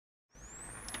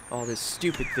Oh, this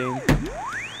stupid thing.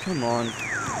 Come on.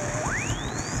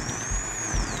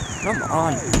 Come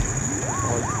on.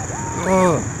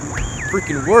 Oh,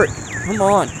 freaking work. Come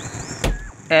on.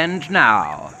 And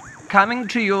now, coming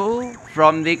to you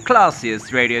from the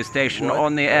classiest radio station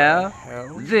on the air,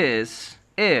 this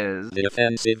is the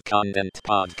Offensive Content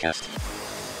Podcast.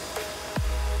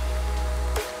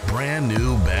 Brand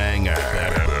new banger.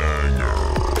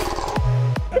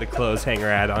 The clothes hanger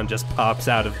add-on just pops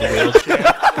out of the wheelchair.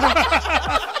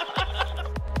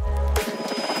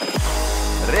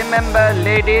 Remember,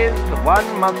 ladies, one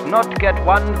must not get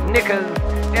one's knickers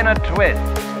in a twist.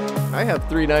 I have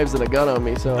 3 knives and a gun on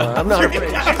me, so I'm not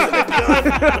afraid.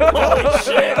 Holy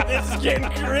shit, this is getting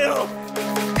real.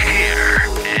 Here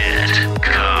it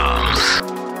comes.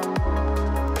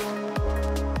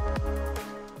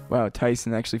 Wow,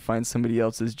 Tyson actually finds somebody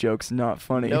else's jokes not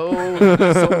funny. No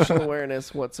social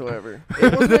awareness whatsoever.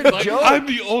 It wasn't a joke. I'm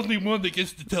the only one that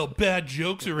gets to tell bad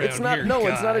jokes around It's not. here. No,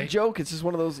 guy. it's not a joke. It's just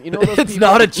one of those. You know those It's people.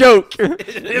 not a joke. You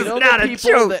know not the a people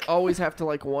joke. that always have to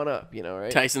like one up. You know,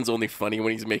 right? Tyson's only funny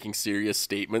when he's making serious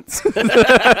statements.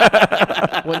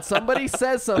 When somebody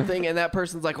says something and that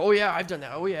person's like, "Oh yeah, I've done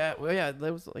that. Oh yeah, well yeah."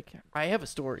 That was like, I have a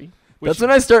story. That's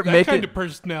when I start that making... kind of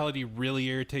personality really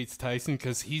irritates Tyson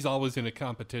because he's always in a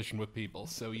competition with people,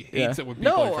 so he hates it when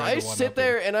people are No, trying I to one-up sit him.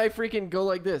 there and I freaking go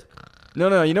like this.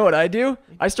 No, you know what I do?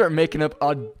 I start making up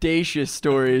audacious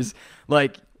stories.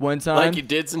 Like, one time... Like you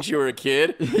did since you were a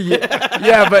kid.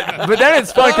 yeah, but then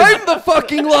it's fun 'cause- I'm the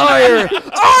fucking liar. I'm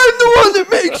the one that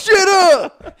makes shit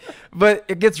up. But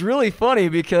it gets really funny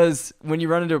because when you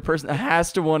run into a person that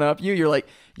has to one-up you, you're like,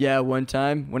 yeah, one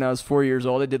time when I was 4 years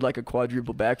old, I did like a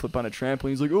quadruple backflip on a trampoline.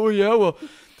 He's like, oh yeah, well,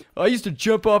 I used to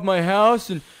jump off my house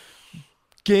and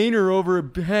gainer over a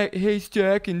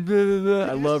haystack and blah, blah, blah.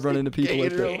 I love running into people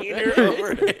like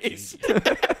that.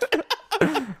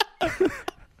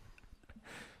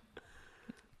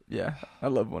 Yeah, I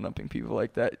love one-upping people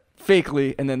like that.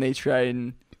 Fakely, and then they try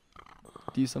and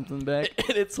do something back.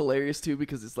 And it's hilarious too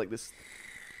because it's like this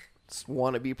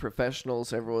wannabe professional,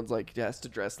 so everyone's like has to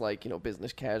dress like, you know,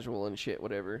 business casual and shit,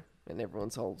 whatever, and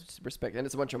everyone's all respect. And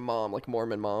it's a bunch of like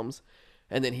Mormon moms,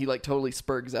 and then he like totally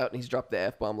spurgs out and he's dropped the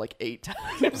F-bomb like 8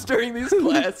 times during these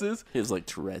classes. He has like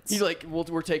Tourette's. He's like, well,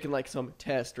 we're taking like some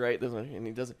test, right? And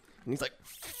he does it, and he's like,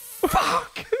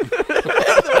 fuck.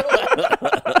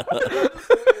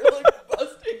 Like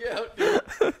busting out, dude.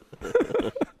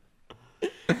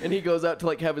 And he goes out to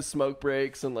like have his smoke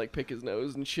breaks and like pick his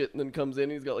nose and shit, and then comes in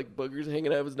and he's got like boogers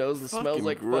hanging out of his nose and Fucking smells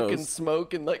like gross. fucking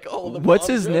smoke and like all the What's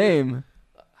moms his are- name?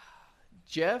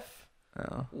 Jeff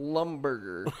Oh.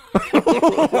 Lumberger.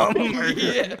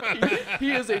 Yeah,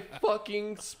 he is a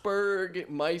fucking Spurg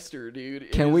Meister, dude.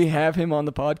 It Can is- we have him on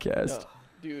the podcast? No,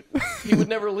 dude, he would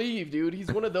never leave, dude.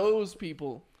 He's one of those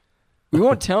people. We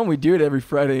won't tell him we do it every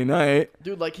Friday night.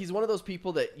 Dude, like he's one of those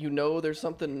people that you know there's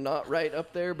something not right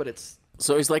up there, but it's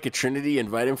So he's like a Trinity.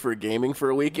 Invite him for gaming for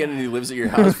a weekend, and he lives at your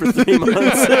house for 3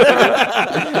 months.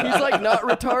 he's like not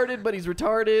retarded, but he's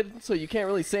retarded, so you can't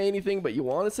really say anything, but you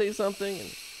want to say something.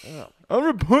 And, I'll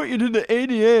report you to the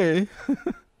ADA.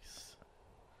 I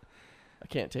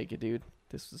can't take it, dude.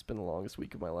 This has been the longest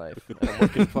week of my life. And I'm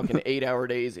working fucking 8-hour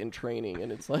days in training,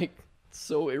 and it's like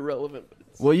so irrelevant. But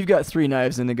it's... Well, you've got 3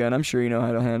 knives in the gun. I'm sure you know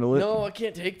how to handle it. No, I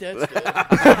can't take that stuff.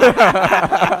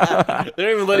 They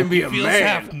don't even let him be He a feels man.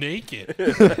 half naked.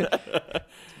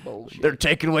 Bullshit. They're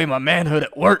taking away my manhood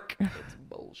at work. It's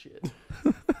bullshit.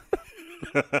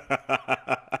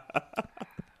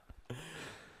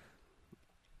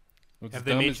 What's Have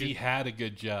they dumb made is you- he had a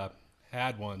good job,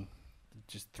 had one,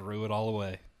 just threw it all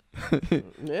away.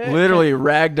 Yeah, Literally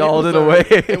ragdolled it away.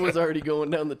 It was already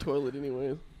going down the toilet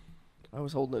anyway. I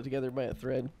was holding it together by a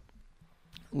thread.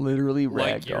 Literally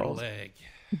Like your ragdolled. leg.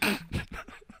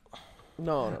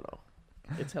 No.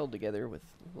 It's held together with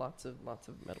lots of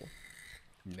metal.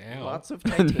 Now. Lots of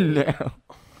titanium. No.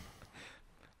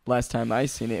 Last time I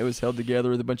seen it, it was held together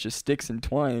with a bunch of sticks and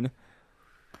twine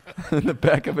in the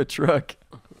back of a truck.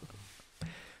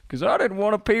 Because I didn't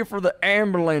want to pay for the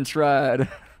ambulance ride.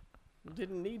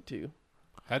 Didn't need to.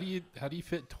 How do you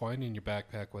fit twine in your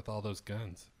backpack with all those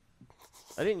guns?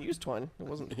 I didn't use twine. It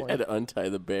wasn't He twine. had to untie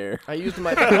the bear. I used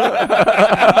my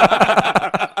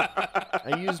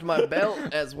I used my belt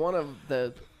as one of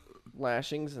the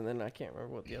lashings, and then I can't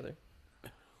remember what the other.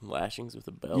 Lashings with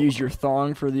a belt. Use your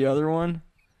thong for the other one.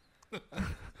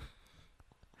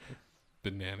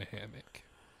 Banana hammock.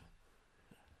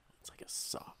 It's like a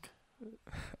sock.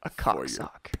 A cock your-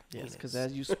 sock. Yes, because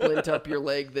as you splint up your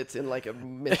leg that's in like a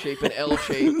misshapen L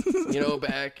shape,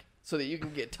 back, so that you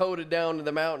can get toted down to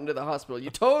the mountain to the hospital. You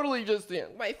totally just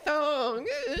my thong.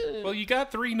 Well, you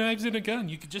got 3 knives and a gun.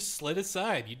 You could just slit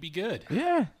aside. You'd be good.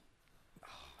 Yeah.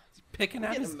 Picking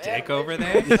out his mad dick at over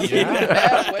there.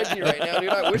 Bad wedgie right now, dude.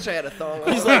 I wish I had a thong.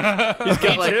 He's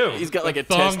got like a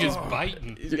Thong testy. is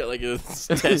biting. He's got like a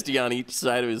testy on each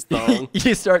side of his thong.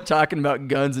 You start talking about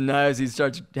guns and knives, he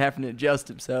starts having to adjust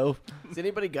himself. Has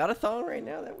anybody got a thong right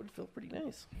now? That would feel pretty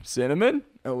nice. Cinnamon?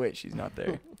 Oh, wait, she's not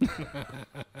there.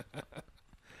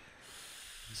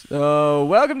 So,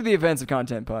 welcome to the Offensive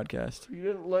Content Podcast. You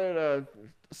didn't let it a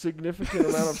significant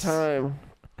amount of time.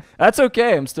 That's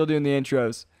okay. I'm still doing the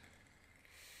intros.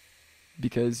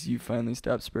 Because you finally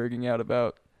stopped spurging out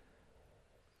about...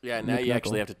 Yeah, now you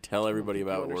actually have to tell everybody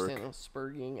about I work. understand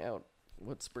spurging out,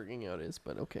 what spurging out is,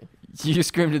 but okay. You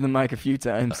screamed in the mic a few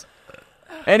times.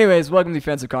 Anyways, welcome to the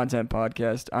Offensive Content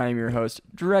Podcast. I am your host,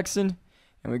 Drexen.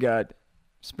 And we got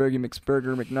Spurgy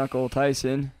McSpurger McKnuckle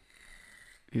Tyson.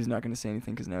 He's not going to say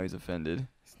anything because now he's offended.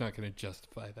 He's not going to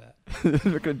justify that.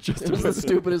 They're gonna just It was the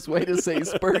stupidest way to say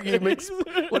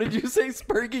Spurgy What did you say?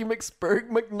 Spurgy McSpurg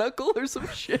McKnuckle or some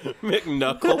shit?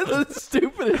 McKnuckle. The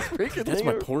stupidest freaking That's thing.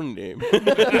 my ever. porn name.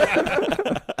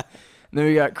 Then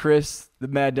we got Chris, the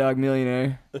Mad Dog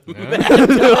Millionaire. I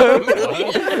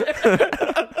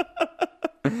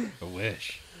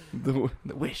wish. The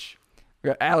Wish. We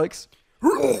got Alex. A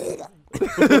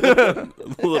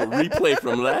little replay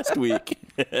from last week.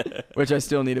 Which I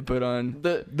still need to put on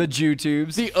The Jew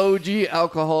tubes. the OG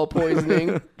alcohol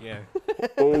poisoning. Yeah.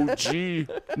 OG.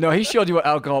 No, he showed you what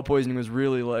alcohol poisoning was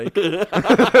really like.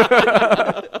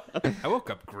 I woke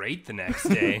up great the next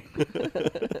day.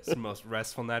 It's the most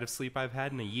restful night of sleep I've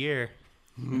had in a year.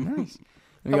 Nice.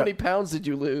 We How got- many pounds did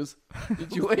you lose?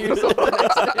 Did you weigh yourself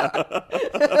the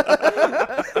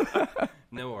next day?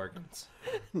 No organs.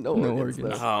 No organs.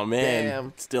 organs. though. Oh man,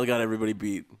 Damn. still got everybody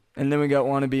beat. And then we got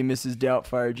wannabe Mrs.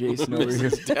 Doubtfire Jason over here.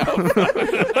 Where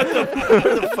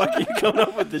the fuck are you coming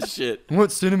up with this shit? I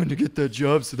want Cinnamon to get that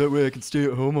job so that way I can stay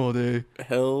at home all day.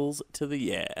 Hells to the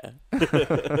yeah.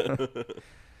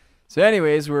 So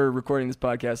anyways, we're recording this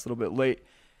podcast a little bit late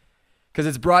because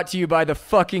it's brought to you by the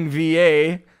fucking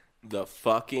VA. The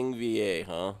fucking VA,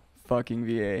 huh? Fucking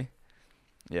VA.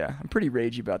 Yeah, I'm pretty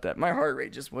ragey about that. My heart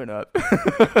rate just went up.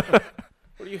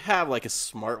 What do you have, like a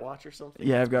smartwatch or something?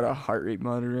 Yeah, I've got a heart rate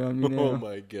monitor on me now. Oh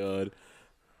my god.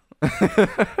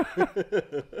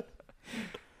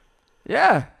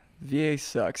 Yeah, VA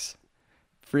sucks.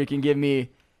 Freaking give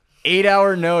me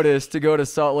 8-hour notice to go to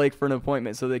Salt Lake for an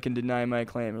appointment so they can deny my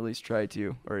claim, or at least try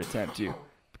to, or attempt to.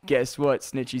 But guess what,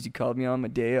 snitchies? You called me on my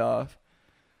day off.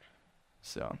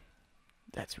 So,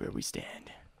 that's where we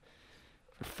stand.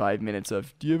 For 5 minutes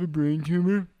of, do you have a brain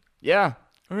tumor? Yeah.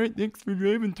 All right, thanks for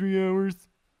driving 3 hours.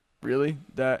 Really?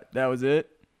 That was it?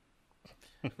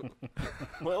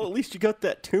 Well, at least you got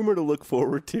that tumor to look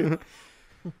forward to.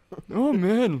 Oh,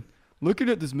 man. Looking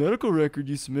at this medical record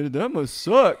you submitted, that must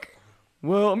suck.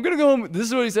 Well, I'm going to go home. This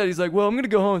is what he said. He's like, well, I'm going to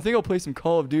go home. I think I'll play some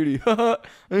Call of Duty.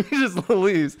 And he just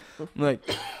leaves. I'm like,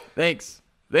 thanks.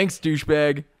 Thanks,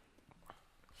 douchebag.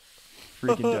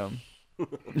 Freaking dumb.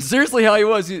 Seriously how he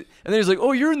was. And then he's like,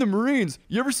 oh, you're in the Marines.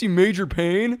 You ever see Major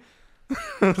Payne?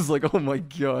 I was like, oh, my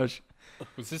gosh.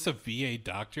 Was this a VA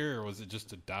doctor or was it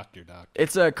just a doctor?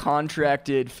 It's a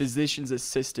contracted physician's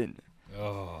assistant.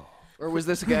 Oh. Or was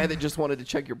this a guy that just wanted to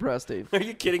check your prostate? Are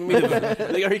you kidding me?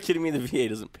 Are you kidding me? The VA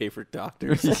doesn't pay for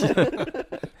doctors.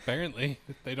 Apparently,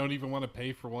 they don't even want to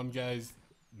pay for one guy's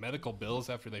medical bills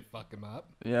after they fuck him up.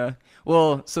 Yeah.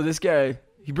 Well, so this guy,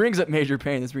 he brings up Major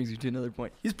Payne. This brings you to another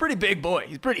point. He's a pretty big boy.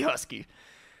 He's pretty husky.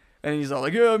 And he's all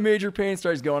like, oh, Major Payne,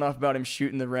 starts going off about him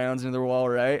shooting the rounds into the wall,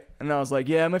 right? And I was like,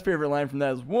 yeah, my favorite line from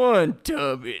that is, one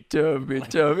tubby, tubby,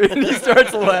 tubby. And he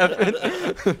starts laughing.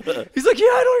 He's like, yeah,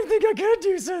 I don't even think I can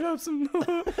do sit-ups. And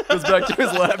goes back to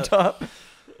his laptop.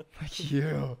 Like,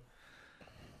 yeah.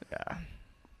 Yeah.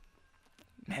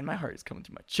 Man, my heart is coming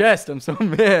through my chest. I'm so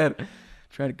mad.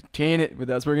 Trying to contain it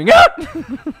without smirking out.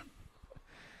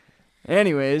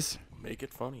 Anyways, Make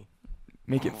it funny.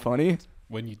 make it funny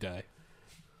When you die.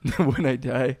 when I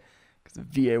die because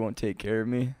the VA won't take care of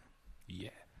me. Yeah.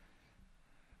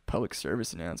 Public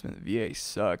service announcement. The VA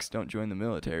sucks. Don't join the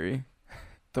military.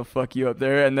 They'll fuck you up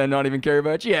there and then not even care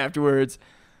about you afterwards.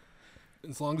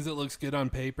 As long as it looks good on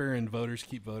paper and voters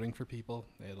keep voting for people,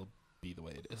 it'll be the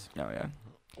way it is. Oh, yeah.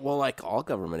 Well, like all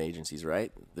government agencies,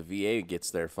 right? The VA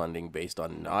gets their funding based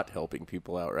on not helping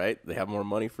people out, right? They have more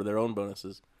money for their own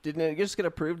bonuses. Didn't it just get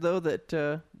approved, though,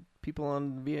 that people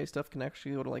on VA stuff can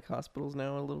actually go to, like, hospitals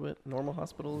now a little bit? Normal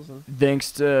hospitals? And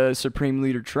Thanks to Supreme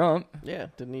Leader Trump. yeah,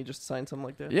 didn't he just sign something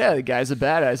like that? Yeah, the guy's a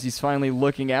badass. He's finally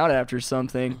looking out after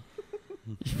something.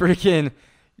 Freaking,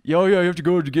 yeah, you have to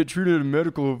go to get treated at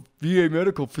a VA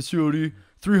medical facility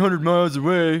 300 miles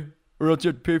away, or else you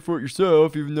have to pay for it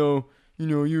yourself, even though,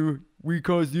 we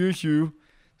caused the issue.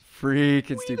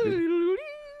 Freaking stupid.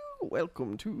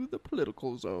 Welcome to the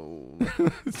political zone.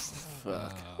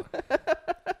 Fuck.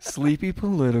 Sleepy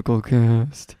political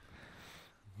cast.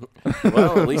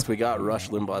 Well, at least we got Rush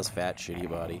Limbaugh's fat shitty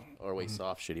body. Or wait,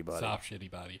 soft shitty body. Soft shitty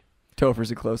body.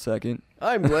 Topher's a close second.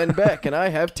 I'm Glenn Beck, and I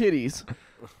have titties.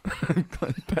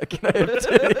 Glenn Beck and I have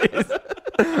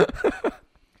titties.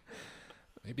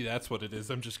 Maybe that's what it is.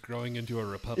 I'm just growing into a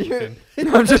Republican.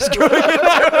 I'm just going.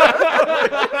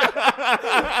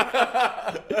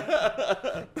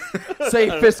 Say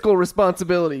fiscal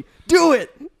responsibility. Do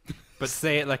it. But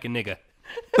say it like a nigga.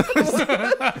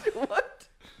 What?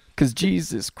 Because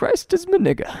Jesus Christ is my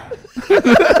nigga.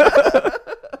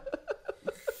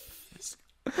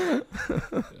 Oh,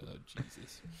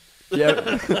 Jesus.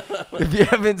 Yeah. If you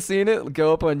haven't seen it,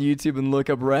 go up on YouTube and look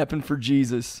up "Rapping for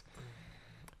Jesus."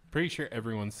 Pretty sure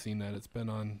everyone's seen that. It's been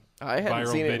on I hadn't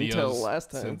viral seen it videos until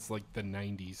last time. since like the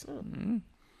 90s.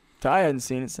 Ty hadn't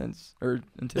seen it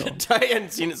until. I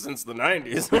hadn't seen it since the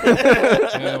 90s.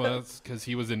 Yeah, well, it's because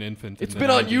he was an infant. It's in been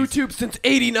the on 90s. YouTube since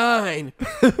 '89.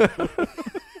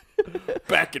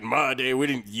 Back in my day, we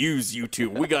didn't use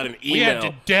YouTube. We got an We had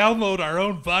email. to download our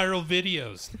own viral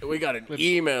videos. We got an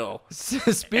email.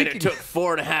 And Speaking, it took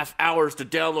 4.5 hours to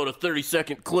download a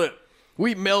 30-second clip.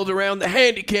 We mailed around the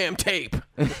Handycam tape.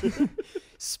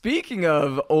 Speaking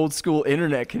of old school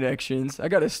internet connections, I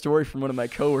got a story from one of my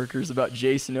coworkers about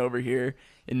Jason over here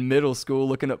in middle school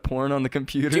looking up porn on the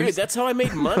computers. Dude, that's how I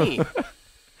made money.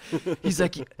 He's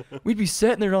like, we'd be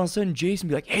sitting there, and all of a sudden Jason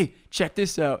would be like, hey, check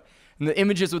this out. And the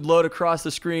images would load across the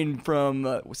screen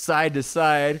from side to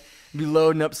side, be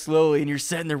loading up slowly, and you're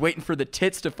sitting there waiting for the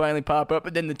tits to finally pop up,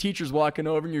 and then the teacher's walking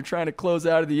over, and you're trying to close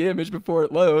out of the image before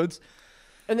it loads.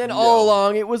 And then all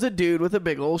along, it was a dude with a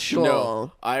big old schlong.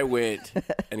 No, I went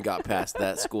and got past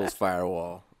that school's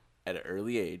firewall at an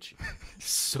early age.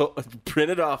 So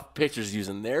printed off pictures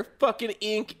using their fucking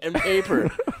ink and paper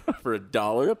for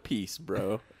 $1 a piece,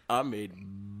 bro. I made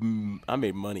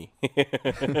money.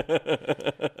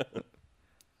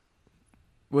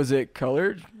 Was it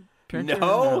colored? picture?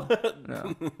 No.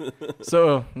 No.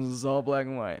 So this is all black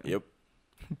and white. Yep.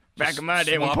 Back in my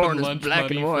day when Swapping porn was lunch black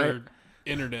money and white. for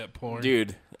internet porn.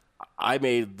 Dude, I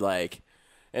made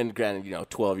and granted,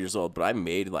 12 years old, but I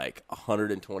made like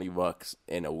 $120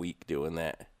 in a week doing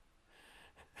that.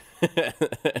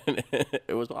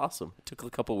 It was awesome. It took a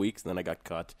couple weeks, and then I got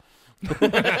caught.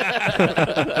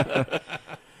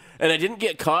 And I didn't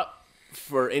get caught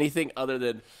for anything other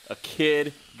than a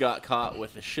kid got caught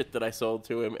with the shit that I sold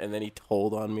to him, and then he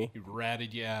told on me. He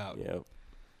ratted you out. Yep.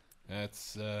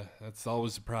 That's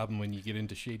always a problem when you get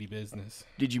into shady business.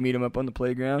 Did you meet him up on the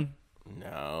playground?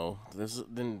 No. This is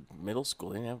in middle school.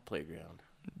 They didn't have a playground.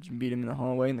 Did you meet him in the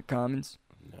hallway in the commons?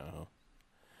 No.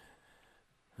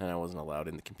 And I wasn't allowed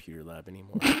in the computer lab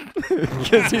anymore.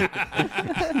 Because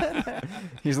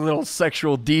he's a little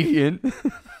sexual deviant.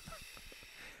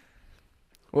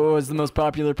 What was the most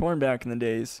popular porn back in the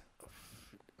days?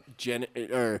 What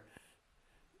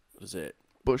was it?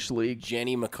 Bush League.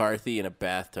 Jenny McCarthy in a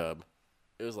bathtub.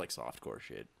 It was like softcore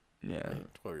shit. Yeah.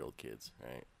 12-year-old kids,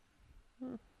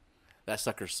 right? That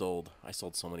sucker sold. I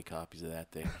sold so many copies of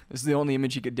that thing. This is the only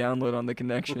image he could download on the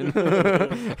connection.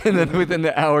 And then within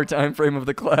the hour time frame of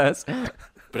the class.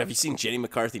 But have you seen Jenny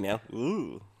McCarthy now?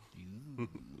 Ooh.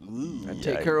 I'd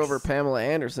take her over Pamela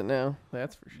Anderson now.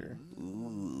 That's for sure.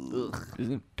 Ugh.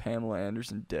 Isn't Pamela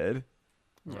Anderson dead?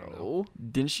 No.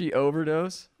 Didn't she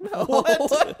overdose? No.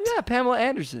 What? Yeah, Pamela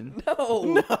Anderson.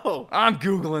 No. I'm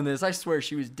Googling this. I swear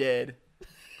she was dead.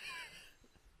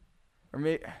 Or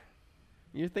maybe...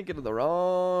 You're thinking of the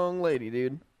wrong lady,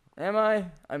 dude. Am I?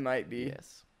 I might be.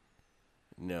 Yes.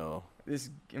 No.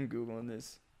 I'm Googling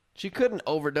this. She couldn't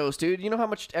overdose, dude. You know how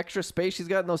much extra space she's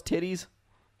got in those titties?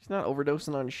 She's not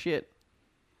overdosing on shit.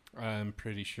 I'm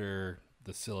pretty sure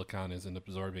the silicone isn't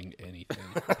absorbing anything.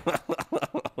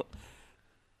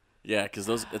 Yeah, because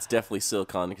it's definitely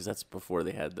silicone, because that's before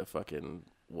they had the fucking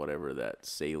whatever, that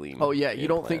saline. Oh, yeah. You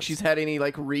don't think implants. she's had any,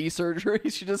 like, re-surgery?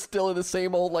 She's just still in the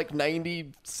same old, like,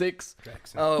 96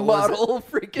 Oh, model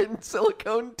freaking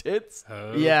silicone tits.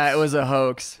 Yeah, it was a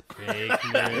hoax. Fake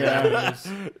Yeah. news.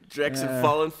 Drexen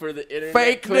falling for the internet.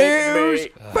 Fake news!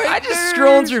 clickbait. I just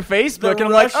scrolled through Facebook The and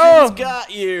I'm like, Russians oh,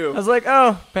 got you. I was like,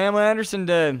 oh, Pamela Anderson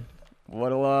dead.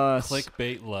 What a loss.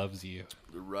 Clickbait loves you.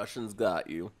 The Russians got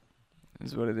you.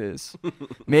 Is what it is.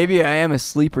 Maybe I am a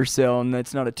sleeper cell and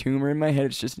that's not a tumor in my head.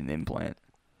 It's just an implant.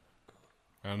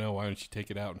 I don't know. Why don't you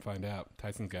take it out and find out?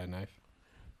 Tyson's got a knife.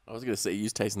 I was gonna say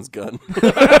use Tyson's gun.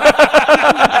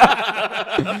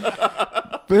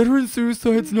 Veteran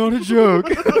suicide's not a joke.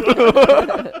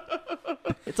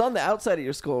 It's on the outside of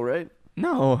your skull, right?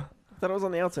 No. I thought it was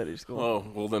on the outside of your skull. Oh,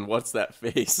 well then what's that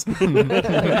face? Shut up,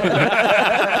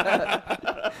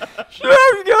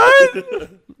 guys!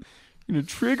 You're gonna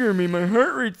trigger me. My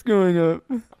heart rate's going up.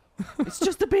 It's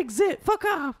just a big zit. Fuck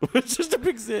off. It's just a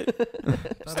big zit.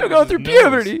 Still going through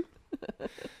puberty.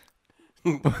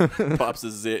 Pops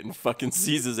a zit and fucking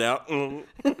seizes out.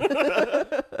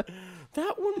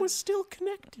 That one was still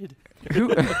connected.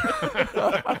 Who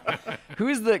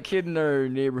is that kid in our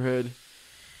neighborhood?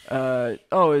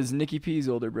 Is Nikki P's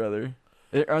older brother.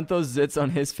 Aren't those zits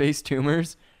on his face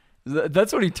tumors?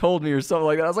 That's what he told me or something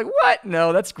like that. I was like, what?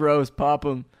 No, that's gross. Pop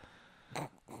them.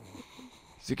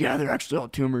 He's like, yeah, they're actually all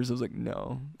tumors. I was like,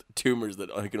 no. Tumors that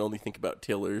I can only think about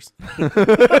tillers. Dude.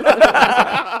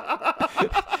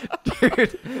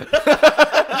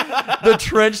 The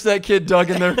trench that kid dug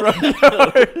in their front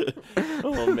yard.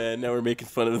 Oh man, now we're making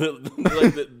fun of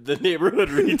the neighborhood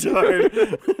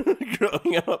retard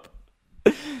growing up.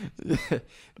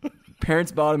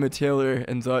 Parents bought him a tiller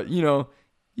and thought,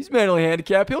 he's mentally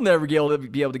handicapped. He'll never be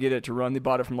able to get it to run. They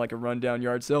bought it from like a rundown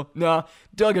yard sale. Nah,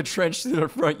 dug a trench in their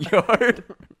front yard.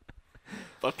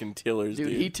 Fucking tillers,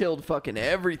 dude. He tilled fucking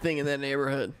everything in that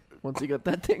neighborhood once he got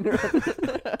that thing running.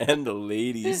 And the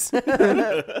ladies.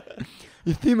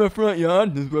 You see my front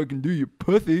yard? This is what I can do, you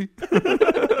pussy.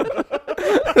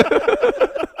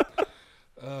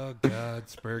 Oh God,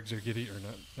 Spurgs are getting, or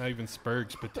not even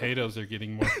Spurgs, potatoes are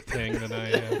getting more tang than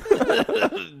I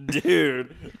am.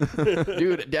 Dude,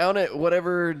 Down at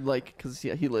whatever, like, because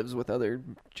he lives with other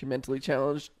mentally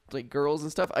challenged like girls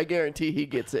and stuff. I guarantee he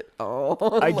gets it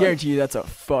all. I guarantee you that's a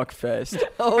fuck fest.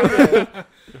 Oh yeah.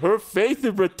 her face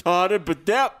is retarded, but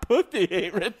that pussy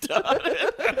ain't retarded.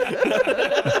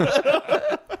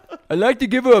 I like to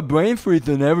give her a brain freeze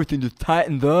and everything just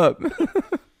tightens up.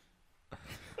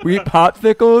 We eat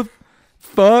popsicles.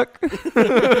 Fuck.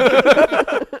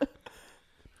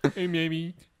 Hey,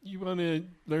 maybe you want to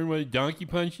learn what a donkey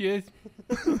punch is?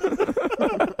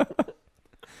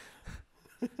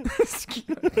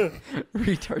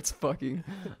 Retards fucking.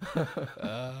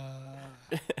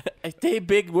 I say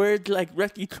big words like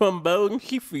rusty trombone,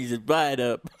 she freezes right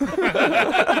up.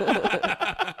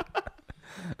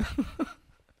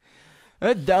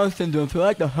 That Down syndrome, so I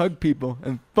like to hug people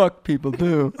and fuck people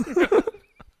too.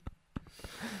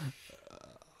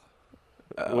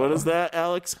 What is that,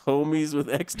 Alex? Homies with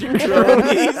extra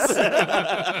cronies?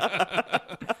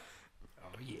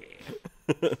 Oh yeah.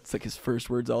 It's like his first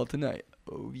words all tonight.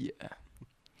 Oh yeah.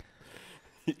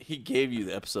 He gave you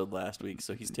the episode last week,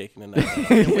 so he's taking a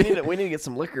night. we need to get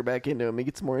some liquor back into him. It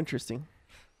gets more interesting.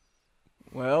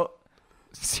 Well,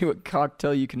 see what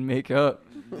cocktail you can make up.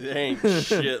 There ain't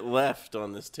shit left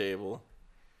on this table.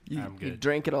 I'm You good.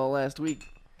 drank it all last week.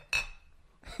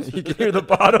 You can hear the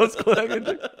bottles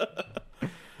clicking.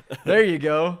 There you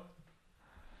go.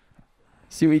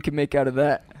 See what you can make out of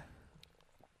that.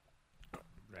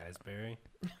 Raspberry,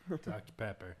 Dr.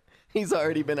 Pepper. He's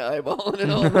already been eyeballing it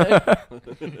all night.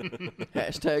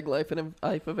 Hashtag life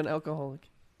of an alcoholic.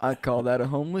 I call that a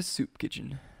homeless soup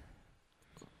kitchen.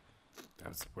 That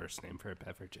was the worst name for a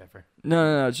beverage ever.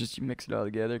 No, it's just you mix it all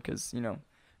together because,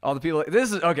 all the people,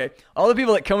 all the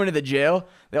people that come into the jail,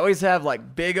 they always have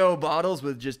like big old bottles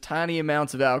with just tiny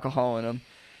amounts of alcohol in them.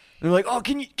 And they're like, oh,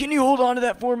 can you hold on to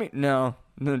that for me? No.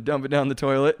 And then dump it down the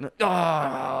toilet.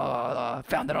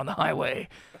 Found it on the highway.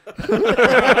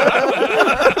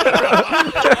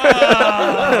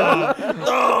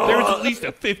 There was at least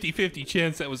a 50-50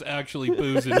 chance that was actually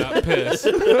booze and not piss.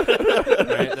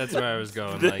 Right? That's where I was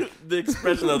going. Like, The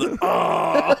expression of the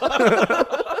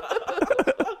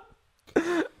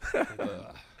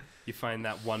you find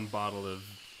that one bottle of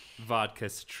vodka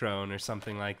Citron or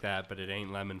something like that, but it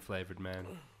ain't lemon flavored, man.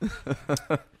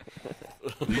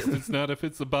 At least it's not if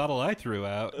it's the bottle I threw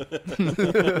out.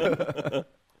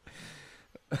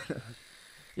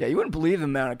 Yeah, you wouldn't believe the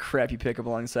amount of crap you pick up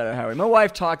along the side of the highway. My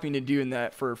wife talked me into doing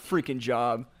that for a freaking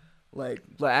job, like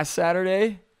last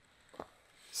Saturday.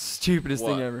 Stupidest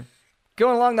What? thing ever.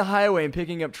 Going along the highway and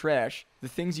picking up trash. The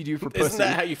things you do for pussy. Isn't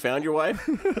that how you found your wife?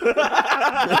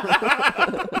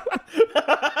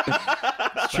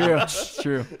 It's true. It's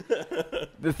true.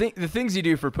 The things you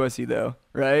do for pussy, though,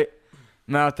 right?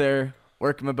 I'm out there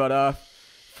working my butt off.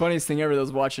 Funniest thing ever, I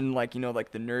was watching, like the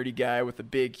nerdy guy with the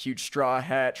big, huge straw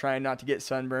hat trying not to get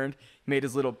sunburned. He made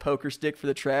his little poker stick for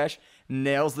the trash,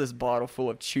 nails this bottle full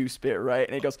of chew spit, right?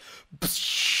 And he goes,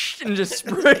 and just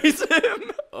sprays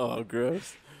him. Oh,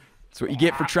 gross. That's what you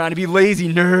get for trying to be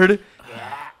lazy, nerd.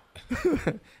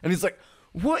 And he's like,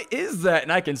 what is that?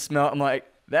 And I can smell it. I'm like,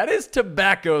 that is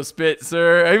tobacco spit,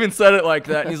 sir. I even said it like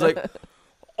that. And he's like,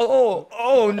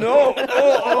 oh no,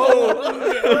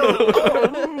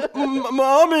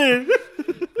 Mommy.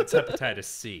 It's hepatitis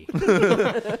C.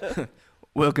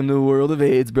 welcome to the world of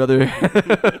AIDS, brother.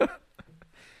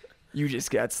 You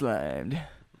just got slimed.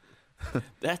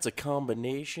 That's a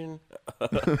combination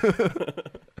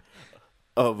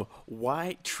of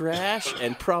white trash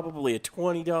and probably a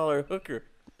 $20 hooker.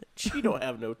 She don't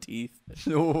have no teeth.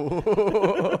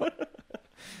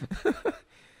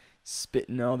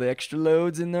 Spitting all the extra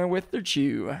loads in there with her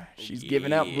chew. She's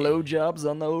giving out blowjobs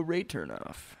on the old Ray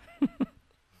turnoff.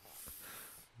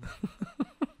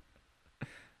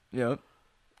 Yep.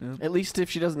 At least if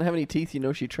she doesn't have any teeth, you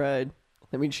know she tried.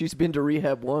 I mean, she's been to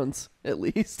rehab once, at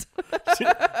least.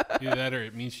 Either that or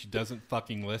it means she doesn't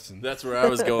fucking listen. That's where I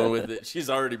was going with it. She's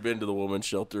already been to the woman's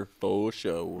shelter for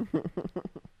show.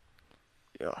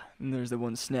 Yeah. And there's the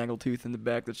one snaggletooth in the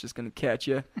back that's just gonna catch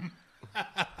you.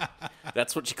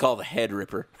 That's what you call the head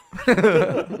ripper.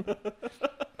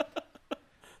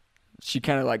 She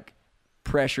kind of like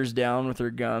pressures down with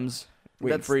her gums,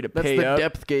 waiting for you to that's pay the up.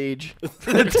 depth gauge.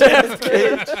 The depth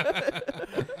gauge.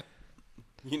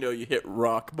 You know, you hit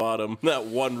rock bottom. That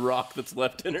one rock that's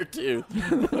left in her tooth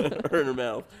or in her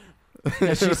mouth.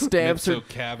 Yeah, she It's stamps so her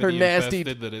cavity nasty.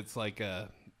 infested that it's like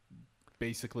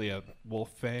basically a wolf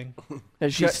fang.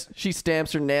 And she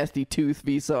stamps her nasty tooth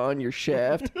visa on your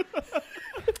shaft.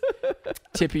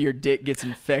 Tip of your dick gets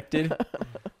infected.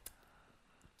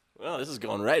 Well, this is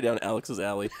going right down Alex's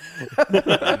alley.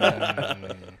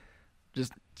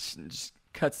 Just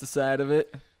cuts the side of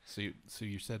it. So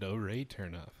you said, "Oh, Ray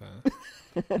turn off,"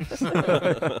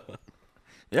 huh?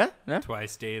 Yeah.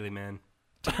 Twice daily, man.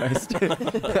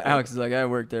 Alex is like, I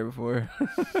worked there before.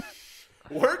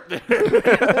 Work there.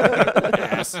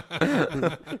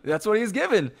 That's what he's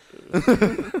given. That's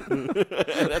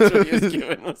what he was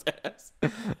giving was ass.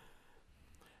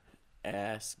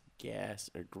 Ass, gas,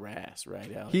 or grass, right,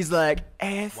 Alex? He's like,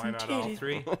 ass Why and not all titties.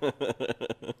 three?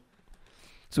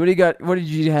 So what do you got? What did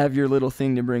you have your little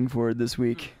thing to bring forward this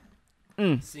week?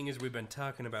 Seeing as we've been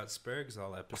talking about Spurgs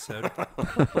all episode,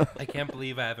 I can't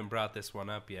believe I haven't brought this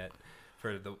one up yet.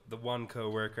 For the one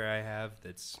coworker I have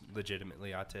that's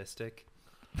legitimately autistic.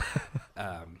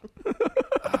 Oh my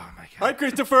god! Hi,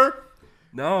 Christopher.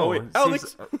 No, wait,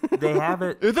 Alex. They have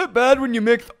it. Is it bad when you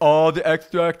mix all the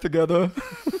extract together?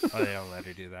 Oh, they don't let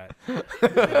her do that.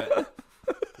 But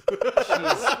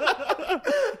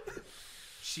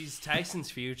she's Tyson's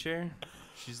future.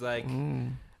 She's like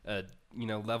a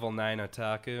level 9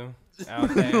 otaku out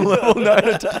there. Level 9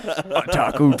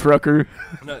 otaku trucker.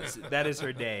 No, that is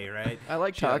her day, right? I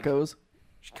like tacos.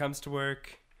 She comes to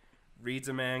work, reads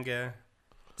a manga,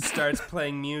 starts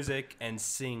playing music, and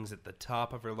sings at the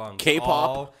top of her lungs. K-pop?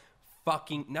 All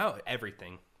fucking no,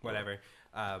 everything, whatever.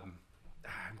 I'm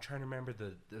trying to remember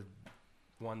the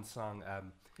one song.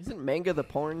 Isn't manga the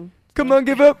porn? Come on,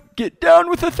 give up. Get down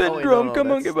with a thin Oh, wait, drum. no,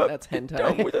 Come on, give up. That's Get hentai.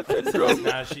 down with a thin drum.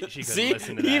 Nah, she couldn't See,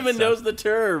 listen to that he even stuff. knows the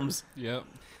terms. Yep.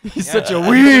 He's such a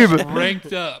weeb.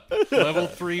 Ranked up, level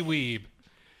 3 weeb.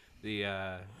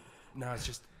 No, it's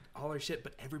just all her shit,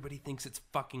 but everybody thinks it's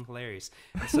fucking hilarious.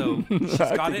 And so she's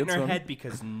got think it in it's her funny. head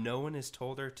because no one has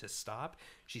told her to stop.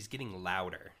 She's getting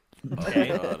louder. Okay,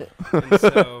 and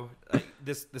so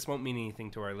this won't mean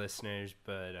anything to our listeners,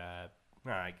 but I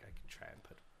can try and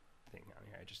put a thing on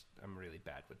here. I'm really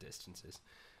bad with distances.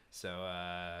 So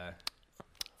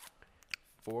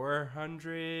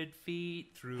 400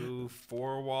 feet through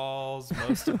 4 walls,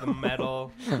 most of them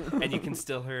metal, and you can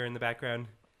still hear her in the background.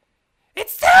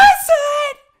 It's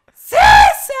suicide!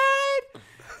 Suicide!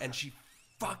 And she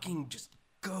fucking just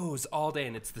goes all day,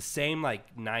 and it's the same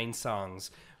 9 songs,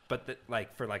 but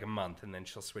for a month, and then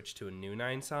she'll switch to a new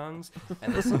 9 songs.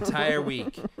 And this entire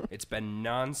week, it's been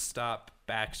nonstop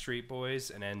Backstreet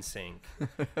Boys and NSYNC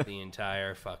the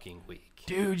entire fucking week.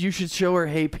 Dude, you should show her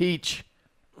Hey Peach.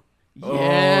 Oh,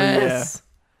 Yes.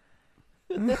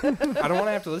 I don't want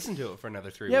to have to listen to it for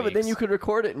another 3 weeks. Yeah, but then you could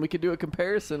record it and we could do a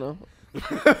comparison.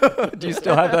 Do you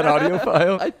still have that audio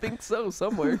file? I think so,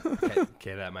 somewhere.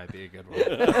 Okay, that might be a good one.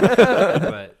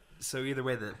 But so either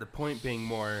way, the point being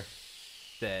more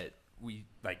that we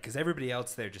because everybody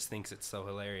else there just thinks it's so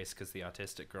hilarious because the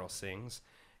autistic girl sings,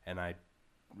 and I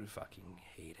fucking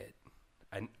hate it.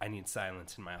 I need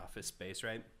silence in my office space,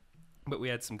 right? But we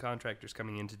had some contractors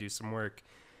coming in to do some work,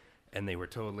 and they were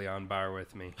totally on bar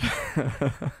with me.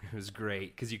 It was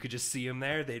great because you could just see them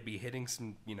there. They'd be hitting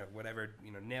some, whatever,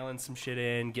 nailing some shit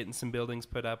in, getting some buildings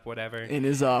put up, whatever. In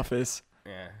his office.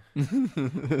 Yeah.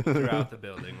 Throughout the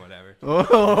building, whatever.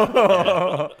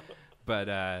 Oh. But,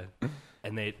 and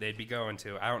and they'd be going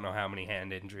to, I don't know how many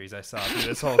hand injuries I saw through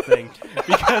this whole thing,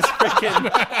 because freaking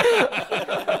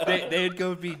they'd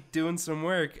go be doing some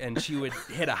work, and she would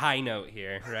hit a high note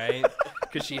here, right?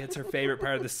 Because she hits her favorite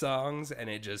part of the songs, and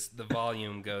the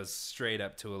volume goes straight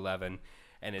up to 11,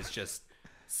 and it's just,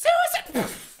 Susan!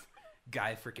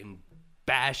 Guy freaking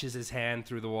bashes his hand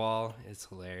through the wall. It's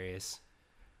hilarious.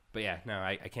 But yeah, no,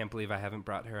 I can't believe I haven't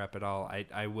brought her up at all.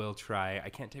 I will try. I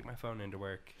can't take my phone into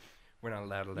work. We're not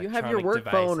allowed electronic You have your work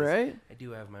devices. phone, right? I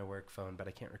do have my work phone, but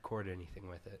I can't record anything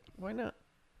with it Why not?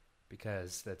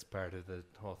 because that's part of the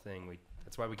whole thing.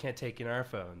 That's why we can't take in our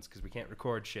phones, because we can't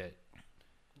record shit.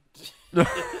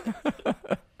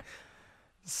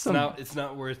 It's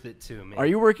not worth it to me. Are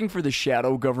you working for the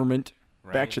shadow government?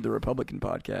 Right. Back to the Republican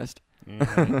podcast.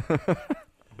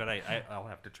 But I'll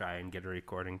have to try and get a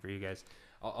recording for you guys.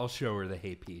 I'll show her the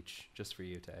Hey Peach just for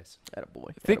you, Tice. Attaboy.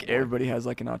 I think everybody has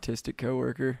like an autistic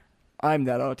coworker. I'm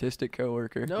that autistic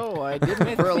coworker. No, I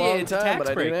didn't for a long It's a time, tax but I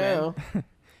do break, now. man.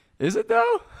 Is it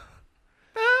though?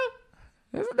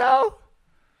 Is it though?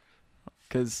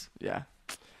 Because, yeah,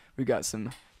 we got some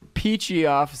peachy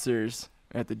officers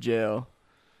at the jail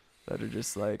that are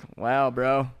just like, wow,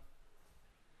 bro.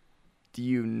 Do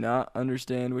you not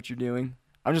understand what you're doing?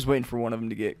 I'm just waiting for one of them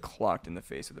to get clocked in the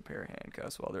face with a pair of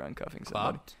handcuffs while they're uncuffing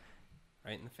somebody. Clocked?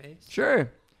 Right in the face?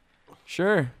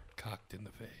 Sure. Cocked in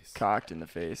the face. Cocked in the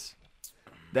face.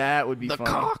 That would be funny.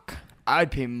 Cock.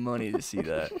 I'd pay money to see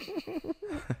that.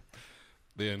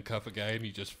 They uncuff a guy and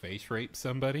he just face rapes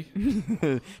somebody.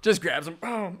 Just grabs him.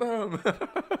 Boom, boom.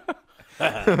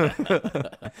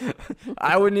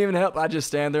 I wouldn't even help. I'd just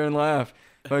stand there and laugh.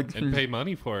 Like, And pay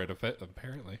money for it,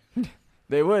 apparently.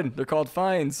 they would. They're called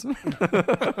fines. No,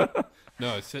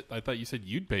 I thought you said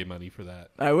you'd pay money for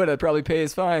that. I would. I'd probably pay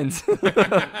his fines.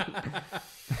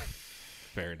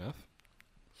 Fair enough.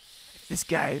 This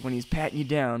guy, when he's patting you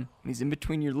down, when he's in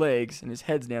between your legs and his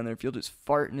head's down there, if you'll just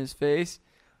fart in his face,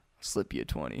 I'll slip you a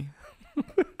 20.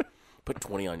 Put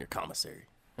 20 on your commissary.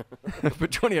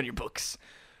 Put 20 on your books.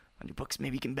 On your books,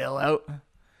 maybe you can bail out.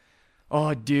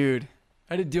 Oh, dude.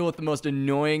 I had to deal with the most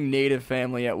annoying native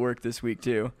family at work this week,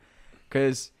 too.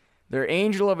 Because their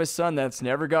angel of a son that's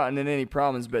never gotten in any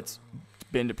problems but's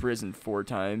been to prison 4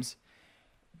 times.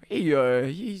 He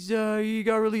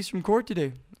got released from court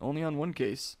today. Only on 1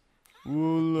 case.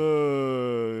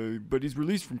 Well, but he's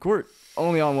released from court.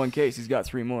 Only on 1 case. He's got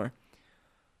 3 more.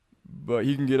 But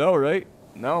he can get out, right?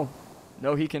 No.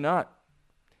 No, he cannot.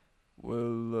 Well,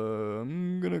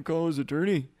 I'm going to call his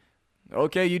attorney.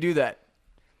 Okay, you do that.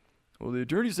 Well, the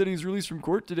attorney said he's released from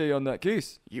court today on that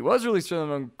case. He was released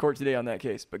from court today on that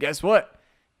case. But guess what?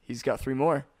 He's got 3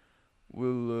 more.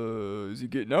 Well, is he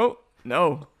getting out?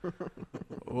 No.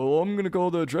 Well, I'm going to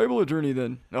call the tribal attorney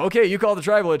then. Okay, you call the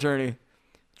tribal attorney.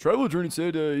 Tribal attorney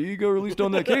said he got released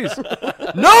on that case.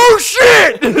 No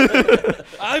shit!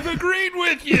 I've agreed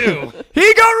with you.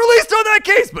 He got released on that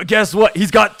case. But guess what?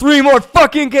 He's got 3 more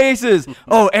fucking cases.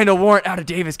 Oh, and a warrant out of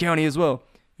Davis County as well.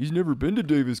 He's never been to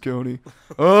Davis County.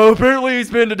 Oh, apparently he's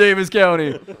been to Davis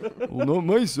County. Well, not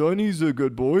my son. He's a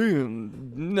good boy.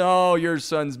 No, your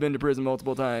son's been to prison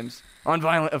multiple times on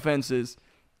violent offenses.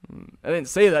 I didn't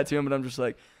say that to him, but I'm just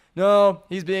like, no,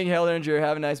 he's being held in jury.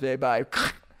 Have a nice day. Bye.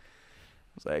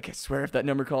 I was like, I swear if that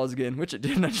number calls again, which it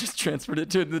didn't, I just transferred it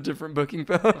to the different booking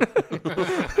phone.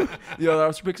 The other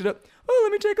officer picks it up. Oh,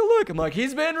 let me take a look. I'm like,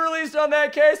 he's been released on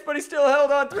that case, but he's still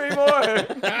held on 3 more.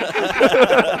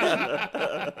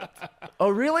 Oh,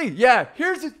 really? Yeah,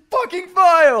 here's his fucking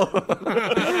file.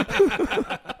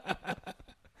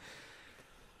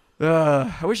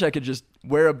 I wish I could just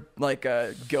wear a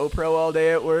GoPro all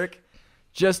day at work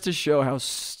just to show how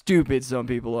stupid some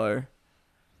people are.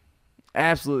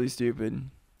 Absolutely stupid.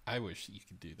 I wish you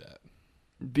could do that.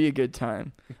 Be a good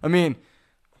time. I mean,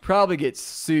 probably get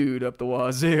sued up the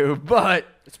wazoo, but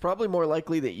It's probably more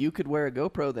likely that you could wear a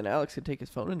GoPro than Alex could take his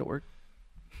phone into work.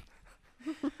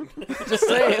 Just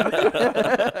saying.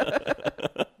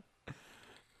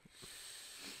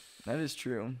 that is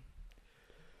true.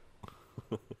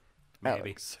 Maybe.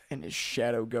 Alex and his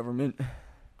shadow government.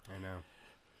 I know.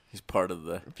 He's part of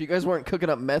the. If you guys weren't cooking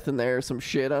up meth in there or some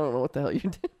shit, I don't know what the hell you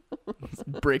did.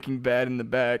 Breaking Bad in the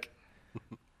back.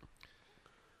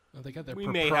 Well, they got that We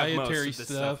may have most proprietary of the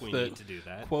stuff we that, need to do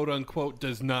that. quote unquote,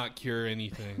 does not cure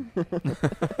anything.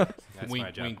 That's Wink,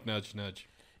 my job. wink, nudge, nudge.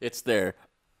 It's their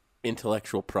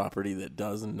intellectual property that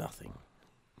does nothing.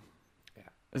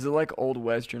 Is it like old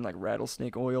Western, like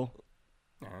rattlesnake oil?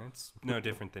 No, it's no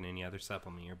different than any other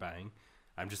supplement you're buying.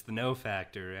 I'm just the no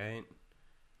factor, right?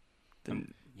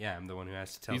 I'm the one who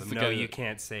has to tell He's them, the no, guy you that-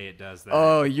 can't say it does that.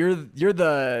 Oh, you're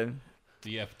the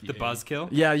The FDA. The buzzkill?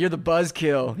 yeah, you're the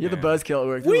buzzkill. You're the Yeah. buzzkill at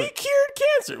work. We cured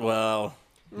cancer. Well,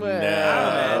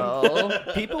 Well,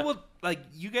 People will like.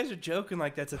 You guys are joking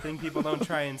like that's a thing people don't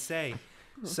try and say.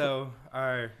 So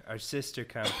our sister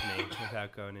company,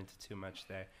 without going into too much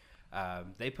there,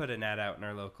 they put an ad out in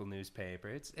our local newspaper.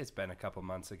 It's been a couple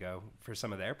months ago for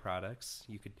some of their products.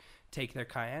 You could take their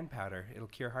cayenne powder. It'll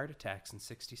cure heart attacks in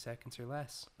 60 seconds or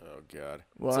less. Oh God.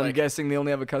 Well, It's I'm like- guessing they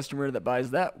only have a customer that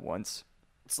buys that once.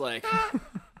 It's like, huh?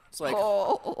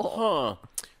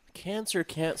 Cancer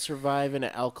can't survive in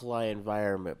an alkali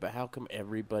environment, but how come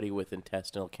everybody with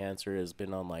intestinal cancer has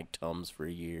been on like Tums for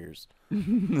years?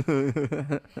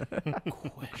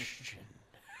 Question.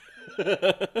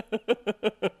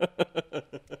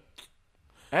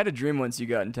 I had a dream once you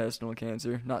got intestinal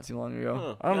cancer not too long ago.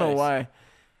 Huh, I don't know nice. why.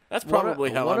 That's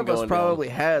probably how one I'm of us going probably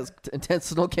down. has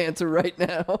intestinal cancer right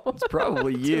now. It's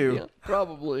probably you. Yeah,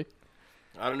 probably.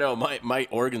 I don't know. My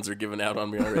organs are giving out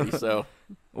on me already. So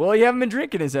Well, you haven't been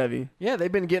drinking as heavy. Yeah,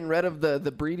 they've been getting rid of the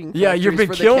breeding. Yeah, you've been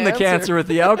factories for killing the cancer with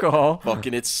the alcohol.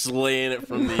 fucking, it's slaying it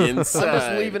from the I'm inside.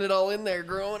 just leaving it all in there,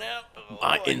 growing out.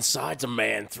 My inside's a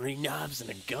man, 3 knobs and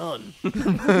a gun.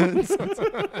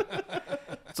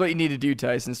 That's what you need to do,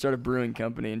 Tyson. Start a brewing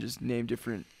company and just name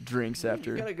different drinks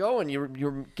after. You gotta go and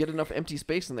you get enough empty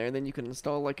space in there, and then you can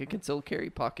install like a concealed carry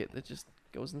pocket that just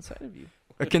goes inside of you.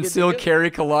 A concealed carry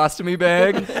colostomy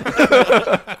bag.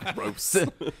 Gross.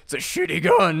 It's a shitty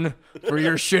gun for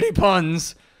your shitty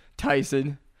puns,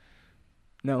 Tyson.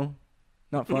 No,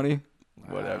 not funny.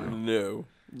 Whatever. No.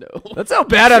 No. That's how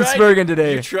bad I'm Tried- spurging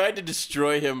today. You tried to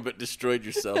destroy him, but destroyed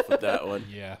yourself with that one.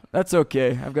 Yeah. That's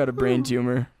okay. I've got a brain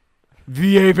tumor.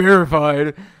 VA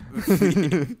verified.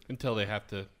 Until they have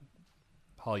to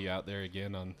haul you out there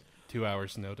again on 2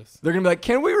 hours' notice. They're gonna be like,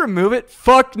 "Can we remove it?"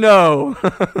 Fuck no.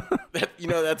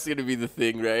 That's going to be the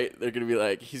thing, right? They're going to be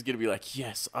like, he's going to be like,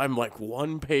 yes, I'm like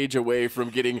 1 page away from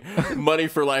getting money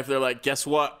for life. They're like, guess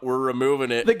what? We're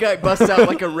removing it. The guy busts out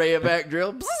like a Rayovac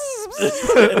drill.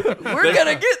 We're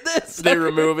gonna get this. They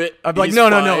remove it. I'm like, He's no,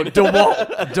 fine.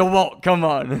 DeWalt, come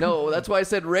on. No, that's why I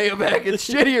said Rayovac. It's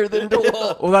shittier than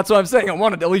DeWalt. Well, that's what I'm saying. I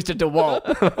wanted at least a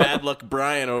DeWalt. Bad luck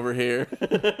Brian over here.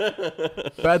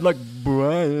 Bad luck,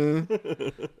 Brian.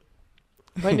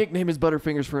 My nickname is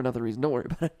Butterfingers for another reason. Don't worry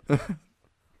about it.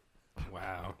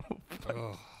 Wow.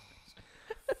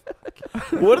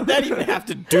 What did that even have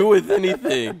to do with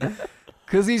anything?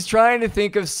 Because he's trying to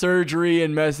think of surgery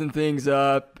and messing things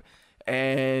up.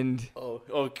 And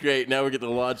Oh, great. Now we get the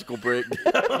logical breakdown.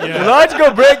 the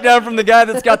logical breakdown from the guy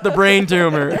that's got the brain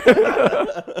tumor.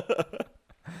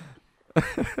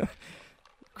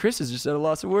 Chris has just said a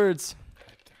lot of words.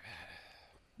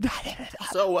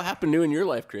 So what happened new in your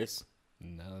life, Chris?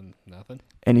 Nothing.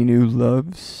 Any new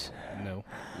loves? No.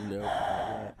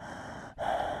 No.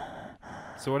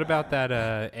 So what about that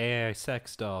AI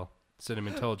sex doll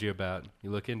Cinnamon told you about? You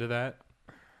look into that?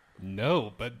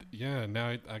 No, but yeah,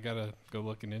 now I gotta go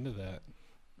looking into that.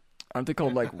 Aren't they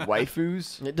called like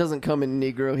waifus? It doesn't come in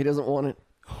Negro. He doesn't want it.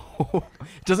 It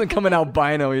doesn't come in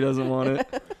albino. He doesn't want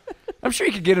it. I'm sure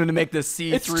you could get him to make this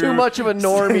see-through. It's too much of a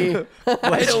normie.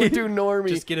 I don't do normie.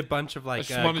 Just get a bunch of like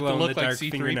just want it to glow in the look like dark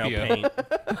fingernail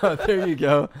C-3PO. paint. There you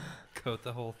go. Coat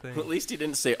the whole thing. At least he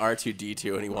didn't say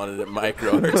R2D2 and he wanted it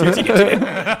micro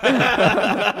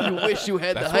R2D2. You wish you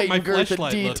had That's the what my height and girth of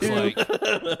fleshlight looks D2.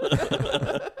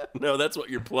 like. No, that's what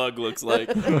your plug looks like.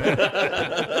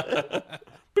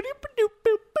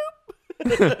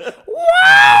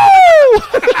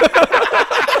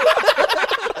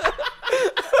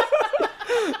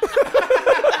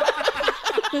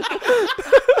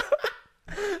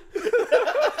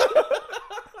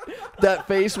 That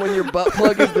face when your butt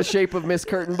plug is the shape of Miss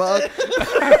Kurtenbach.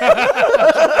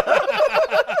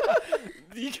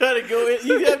 You gotta go in.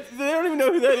 They don't even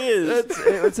know who that is.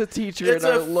 It's a teacher It's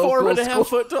in our a local 4.5 school.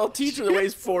 foot tall teacher that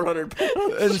weighs 400 pounds.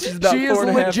 And she's about She is 4.5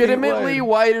 feet legitimately wide.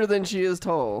 wider than she is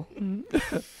tall. And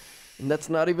that's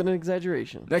not even an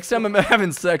exaggeration. Next time I'm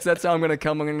having sex, that's how I'm gonna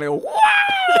come. I'm gonna go, wow!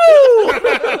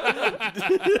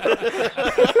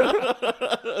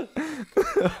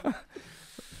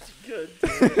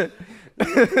 Good.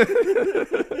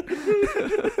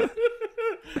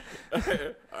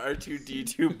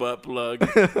 R2D2 butt plug.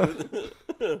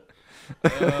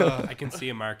 I can see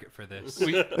a market for this.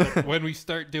 When we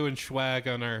start doing swag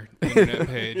on our internet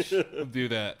page, we'll do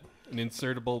that. An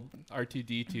insertable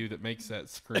R2D2 that makes that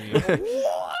scream.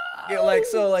 Yeah, like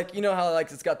so, like you know how like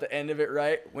it's got the end of it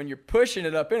right when you're pushing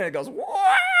it up in it goes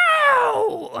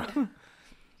wow,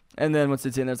 and then once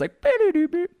it's in there, it's like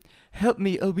 "Ba-do-do-boo. Help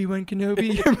me, Obi-Wan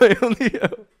Kenobi, you're my only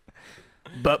hope."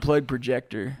 Butt plug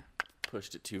projector.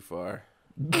 Pushed it too far.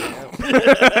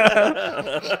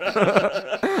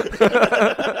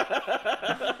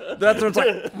 That's what it's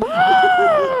like.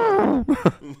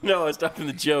 No, I was talking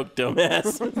the joke,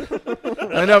 dumbass.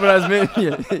 I know, but I was meaning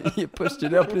you pushed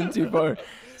it up in too far.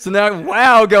 So now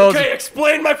wow goes. Okay,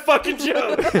 explain my fucking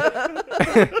joke.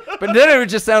 But then it would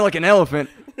just sound like an elephant.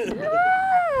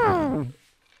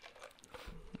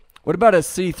 What about a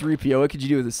C-3PO? What could you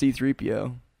do with a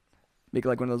C-3PO? Make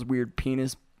like one of those weird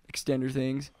penis extender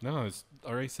things. No, it's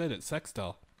already said it. Sex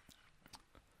doll.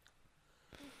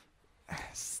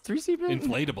 3CP?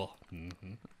 Inflatable.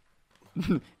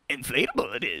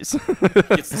 Inflatable it is.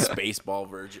 It's the Spaceball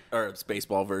version, or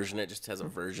Spaceball version. It just has a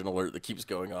version alert that keeps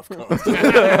going off constantly.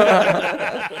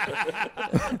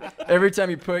 Every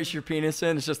time you push your penis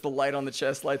in, it's just the light on the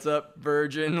chest lights up.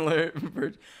 Virgin alert.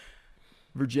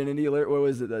 Virginity alert. What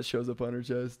was it that shows up on her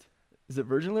chest? Is it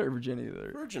virgin alert or virginity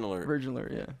alert? Virgin alert. Virgin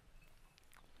alert, yeah.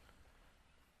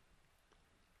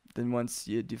 Then once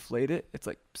you deflate it, it's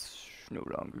like, psh, no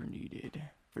longer needed.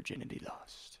 Virginity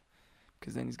lost.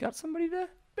 Because then he's got somebody to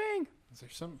bang. Is there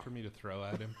something for me to throw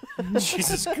at him?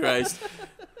 Jesus Christ.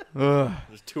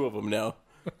 There's 2 of them now.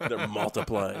 They're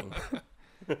multiplying.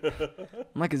 I'm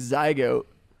like a zygote.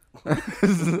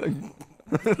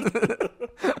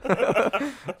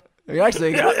 We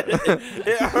actually got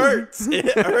It hurts.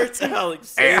 It hurts,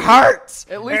 Alex. it hurts.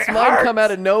 At least mine come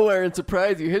out of nowhere and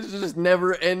surprise you. His is just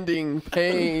never-ending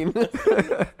pain.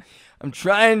 I'm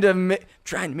trying to make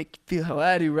you feel how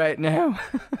I do right now.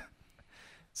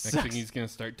 Next thing he's going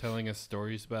to start telling us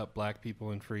stories about black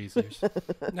people in freezers.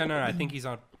 No, I think he's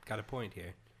got a point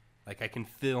here. Like, I can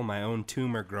feel my own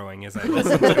tumor growing as I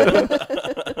listen to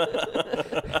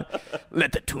it.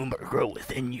 Let the tumor grow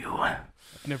within you.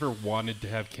 I've never wanted to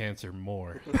have cancer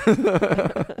more.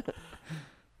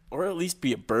 Or at least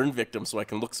be a burn victim so I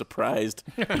can look surprised.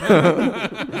 No,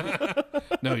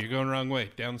 you're going the wrong way.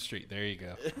 Down the street. There you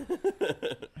go.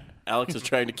 Alex is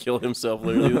trying to kill himself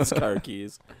literally with his car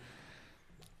keys.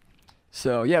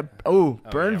 So yeah,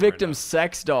 burn yeah, victim we're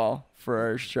sex doll for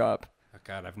our shop. Oh,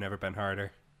 God, I've never been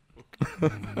harder.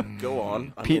 Go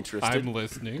on. I'm interested. I'm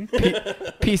listening.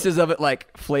 Pieces of it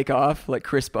like flake off, like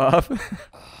crisp off.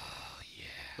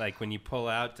 Like, when you pull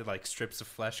out, the, like, strips of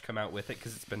flesh come out with it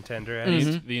because it's been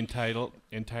tenderized. The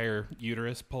entire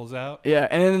uterus pulls out. Yeah,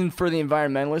 and then for the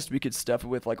environmentalist, we could stuff it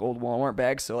with like old Walmart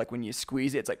bags. So like when you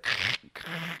squeeze it, it's like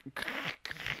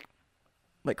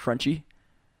crunchy.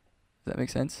 Does that make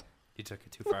sense? You took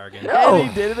it too far again. No. And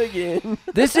he did it again.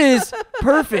 This is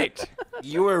perfect.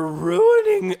 You are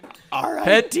ruining our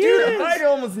Head, dude, ideas. I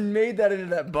almost made that into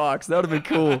that box. That would have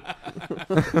been cool.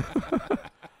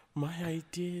 My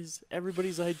ideas,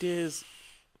 everybody's ideas,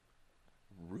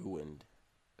 ruined.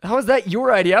 How is that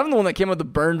your idea? I'm the one that came up with the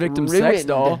burn victim sex Ruined.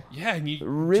 doll. Yeah, and you just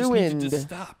Ruined. needed to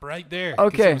stop right there.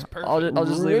 'cause it Okay, was perfect. I'll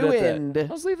just leave it at Ruined. that.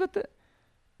 I'll just leave it at that.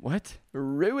 What?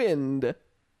 Ruined.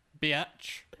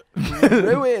 Bitch.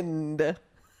 Ruined.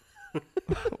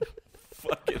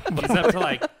 He's up to,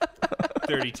 like,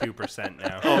 32%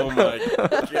 now. Oh my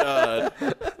god.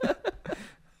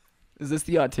 Is this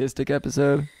the autistic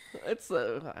episode? It's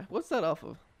what's that off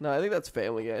of? No, I think that's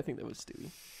Family Guy. I think that was Stewie.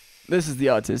 This is the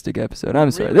autistic episode.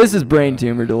 I'm sorry. This is Brain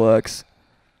Tumor Deluxe.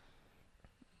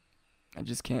 I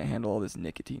just can't handle all this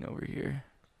nicotine over here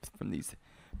from these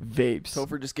vapes.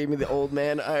 Topher just gave me the old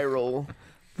man eye roll.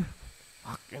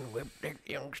 Fucking whip dick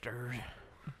youngsters.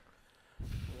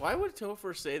 Why would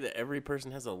Topher say that every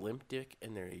person has a limp dick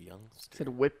and they're a youngster? Said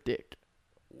whip dick.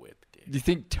 Whip dick. Do you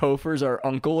think Topher's our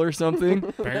uncle or something?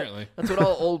 Apparently. That's what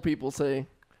all old people say.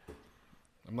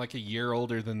 I'm like a year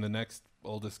older than the next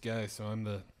oldest guy, so I'm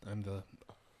the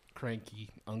cranky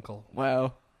uncle.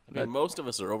 Wow. I mean, most of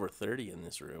us are over 30 in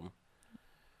this room.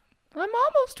 I'm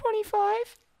almost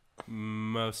 25.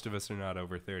 Most of us are not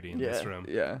over 30 in this room.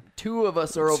 Yeah. 2 of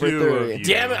us are over Two of 30. you.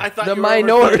 Damn it, I thought The you were over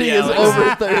minority 30, is Alex.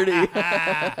 over 30.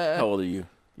 How old are you?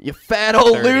 You fat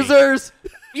old 30. losers.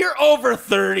 You're over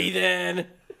 30 then.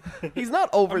 He's not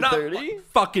over I'm not 30.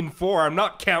 fucking 4. I'm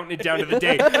not counting it down to the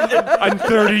day. I'm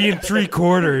 30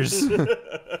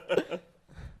 3/4.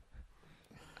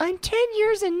 I'm 10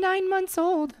 years and 9 months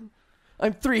old.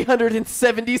 I'm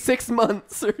 376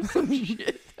 months or some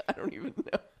shit. I don't even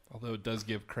know. Although it does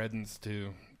give credence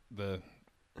to the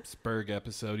Spurg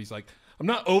episode. He's like, I'm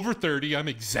not over 30, I'm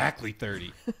exactly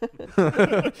 30.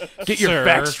 Get your Sir.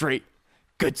 facts straight.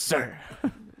 Good sir.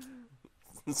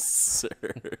 Sir.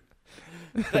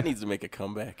 That needs to make a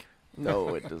comeback.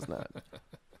 No, it does not.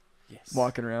 Yes.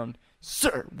 Walking around.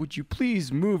 Sir, would you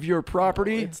please move your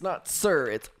property? It's not sir,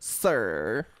 it's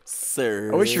sir.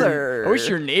 Sir. I wish Sir.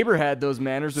 your neighbor had those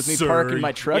manners with me Sir. parking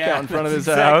my truck Yeah, out in front of his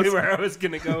that's exactly house. where I was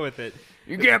going to go with it.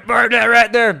 You can't park that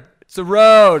right there. It's a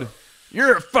road.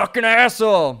 You're a fucking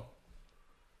asshole.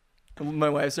 My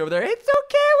wife's over there. It's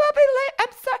okay. We'll be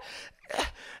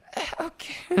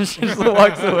and she just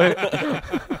walks away.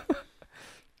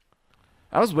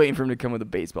 I was waiting for him to come with a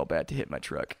baseball bat to hit my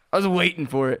truck. I was waiting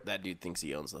for it. That dude thinks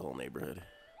he owns the whole neighborhood.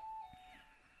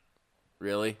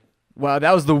 Really? Wow,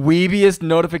 that was the weebiest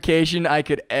notification I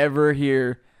could ever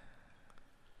hear.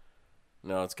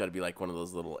 No, it's got to be like one of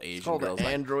those little Asian It's called girls. an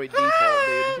Like, Android default,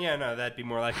 dude. Yeah, no, that'd be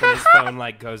more like when his phone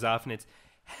like goes off and it's,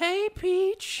 "Hey,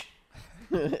 Peach."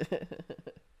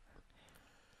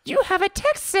 You have a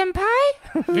text, senpai?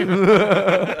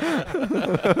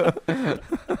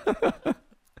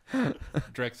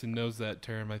 Drexen knows that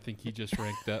term. I think he just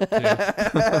ranked up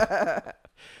too.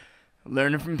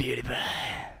 Learning from PewDiePie.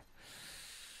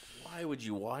 why would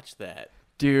you watch that?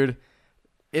 Dude,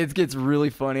 it gets really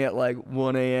funny at like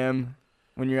 1 a.m.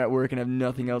 when you're at work and have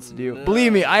nothing else to do. No.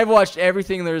 Believe me, I've watched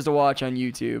everything there is to watch on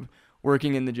YouTube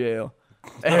working in the jail.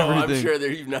 No, I'm Everything. sure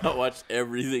that you've not watched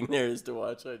everything there is to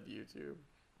watch on YouTube.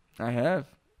 I have.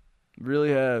 Really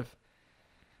have.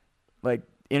 Like,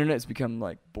 internet's become,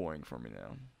 like, boring for me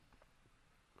now.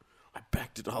 I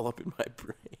backed it all up in my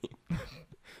brain.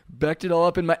 Backed it all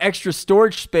up in my extra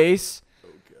storage space. Oh,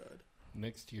 God.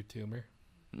 Next to your tumor.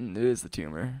 It is the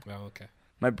tumor. Oh, okay.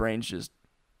 My brain's just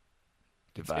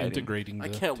It's dividing. integrating the I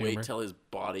can't tumor. wait till his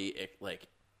body, like,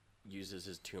 uses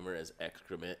his tumor as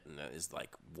excrement, and that is, like,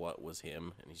 what was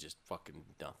him, and he's just fucking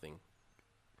nothing.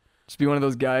 Just be one of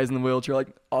those guys in the wheelchair,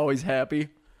 like, always happy.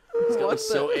 He's got me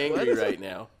so angry right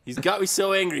now. He's got me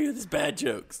so angry with his bad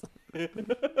jokes. Did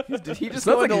he just Sounds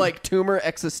go like into he- like tumor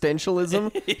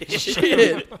existentialism?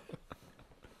 Shit.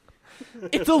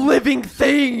 It's a living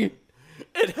thing.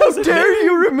 How dare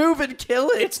you remove and kill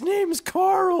it? Its name's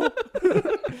Carl.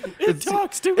 It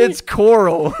talks to me. It's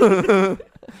coral.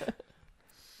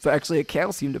 It's actually a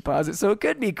calcium deposit, so it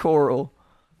could be coral.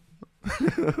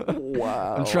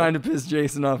 Wow. I'm trying to piss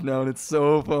Jason off now, and it's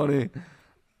so funny.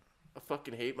 I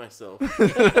fucking hate myself.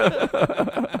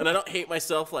 And I don't hate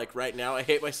myself like right now. I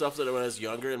hate myself that when I was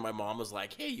younger and my mom was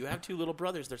like, hey, you have two little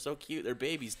brothers. They're so cute. They're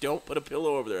babies. Don't put a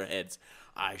pillow over their heads.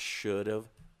 I should have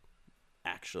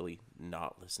actually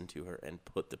not listened to her and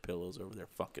put the pillows over their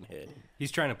fucking head. He's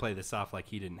trying to play this off like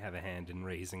he didn't have a hand in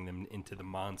raising them into the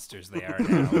monsters they are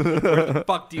now. Where the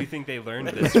fuck do you think they learned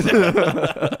this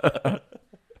from?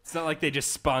 It's not like they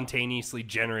just spontaneously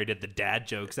generated the dad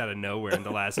jokes out of nowhere in the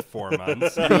last 4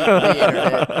 months.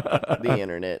 The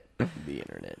internet.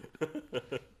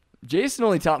 Jason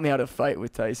only taught me how to fight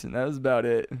with Tyson. That was about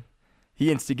it.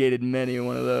 He instigated many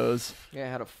one of those.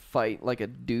 Yeah, how to fight like a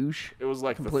douche. It was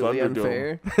like Completely the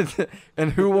Thunderdome. unfair.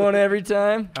 And who won every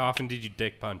time? How often did you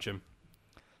dick punch him?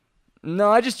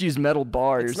 No, I just use metal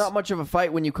bars. It's not much of a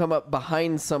fight when you come up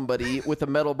behind somebody with a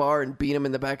metal bar and beat him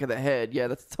in the back of the head. Yeah,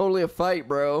 that's totally a fight,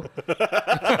 bro.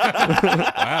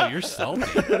 Wow, you're salty.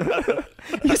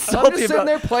 He's I'm salty just sitting about-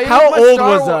 there playing How with my old Star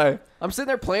was Wars. I? I'm sitting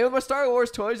there playing with my Star Wars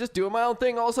toys, just doing my own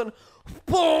thing. All of a sudden,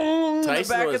 boom! The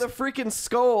Tyson back was- of the freaking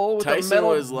skull with Tyson a metal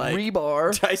was like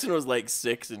rebar. Tyson was like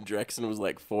 6 and Drexen was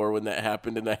like 4 when that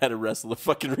happened, and I had to wrestle the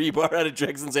fucking rebar out of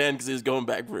Drexen's hand because he was going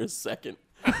back for his second.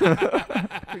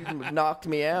 Knocked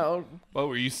me out. What,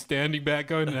 were you standing back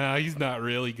going, nah, he's not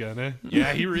really gonna.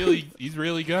 Yeah, he's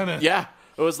really gonna. Yeah.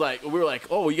 It was like, we were like,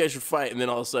 oh, you guys should fight. And then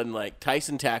all of a sudden, like,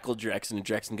 Tyson tackled Drexen, and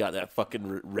Drexen got that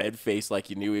fucking red face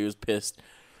like you knew he was pissed.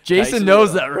 Jason Tyson knows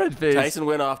went- that red face. Tyson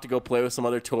went off to go play with some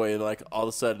other toy, and, like, all of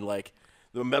a sudden, like,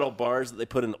 the metal bars that they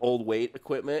put in old weight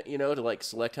equipment, you know, to, like,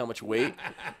 select how much weight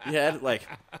you had, like,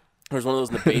 there was one of those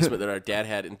in the basement that our dad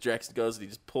had, and Drexen goes and he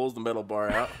just pulls the metal bar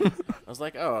out. I was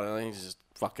like, oh, he's just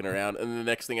fucking around. And then the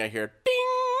next thing I hear,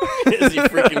 ding, as he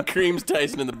freaking creams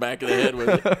Tyson in the back of the head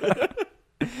with it.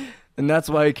 And that's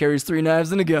why he carries 3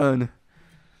 knives and a gun.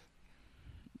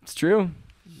 It's true.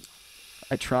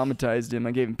 I traumatized him.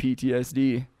 I gave him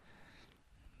PTSD.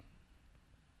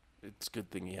 It's a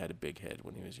good thing he had a big head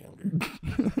when he was younger.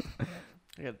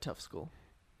 I got a tough school.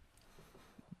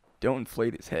 Don't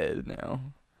inflate his head now.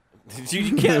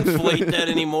 You can't inflate that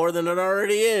any more than it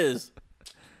already is.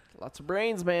 Lots of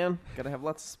brains, man. Gotta have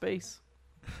lots of space.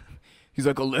 He's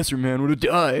like, a lesser man would have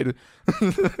died.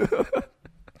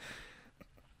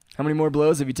 How many more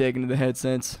blows have you taken to the head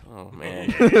since? Oh, man.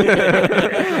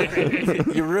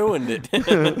 You ruined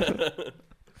it.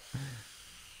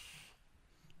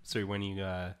 So when you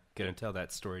gonna tell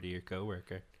that story to your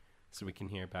coworker so we can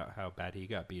hear about how bad he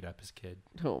got beat up as a kid?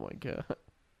 Oh my god.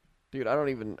 Dude, I don't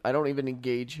even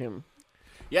engage him.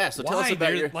 Yeah, so tell us Why? about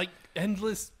They're your... like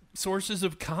endless sources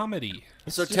of comedy.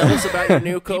 So tell us about your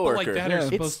new People coworker. like that Yeah. are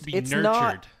supposed to be It's nurtured.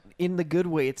 not in the good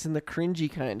way. It's in the cringy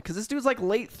kind. Because this dude's like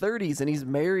late 30s and he's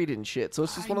married and shit. So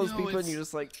it's just I one of those know, people and it's- you're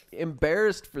just like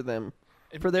embarrassed for them,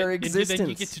 for their existence. And then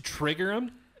you get to trigger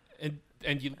them, and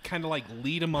and you kind of like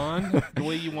lead them on the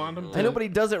way you want them to. I know, but he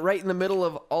does it right in the middle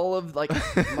of all of like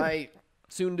my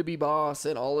soon-to-be boss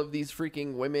and all of these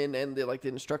freaking women and the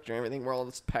instructor and everything. We're all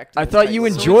just packed. I thought you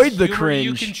enjoyed the Humor you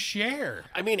cringe. can share.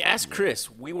 I mean, ask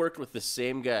Chris. We worked with the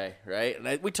same guy, right?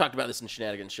 And we talked about this in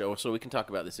Shenanigans Show, so we can talk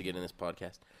about this again in this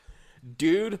podcast.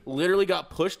 Dude literally got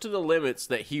pushed to the limits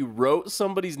that he wrote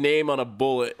somebody's name on a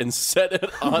bullet and set it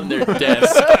on their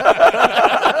desk.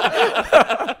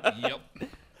 Yep.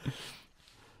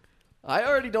 I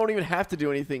already don't even have to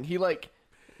do anything. He's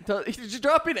just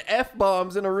dropping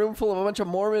F-bombs in a room full of a bunch of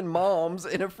Mormon moms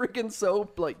in a freaking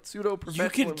pseudo-professional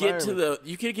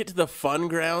You could get to the fun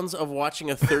grounds of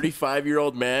watching a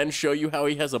 35-year-old man show you how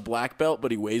he has a black belt, but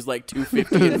he weighs like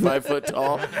 250 and 5 foot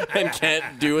tall and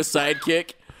can't do a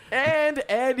sidekick.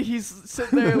 And he's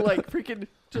sitting there freaking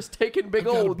just taking big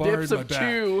got a old bar dips in my of back.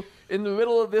 chew in the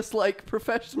middle of this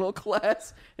professional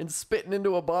class and spitting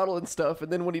into a bottle and stuff.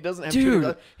 And then when he doesn't have Dude.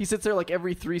 chew, he sits there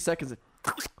every 3 seconds.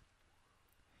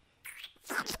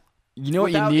 You know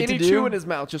what you Without need any to chew do? in his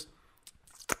mouth, just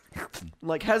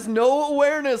has no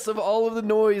awareness of all of the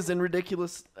noise and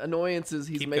ridiculous annoyances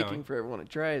he's Keep making going. for everyone. It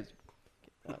tries.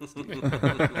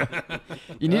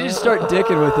 You need to start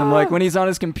dicking with him, when he's on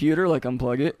his computer,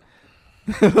 unplug it,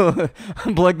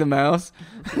 unplug the mouse.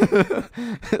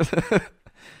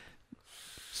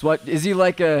 So what is he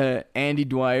like a Andy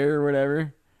Dwyer or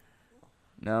whatever?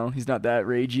 No, he's not that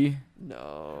ragey.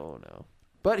 No.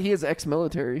 But he is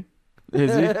ex-military.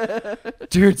 Is he?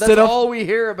 Dude, That's all we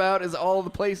hear about is all the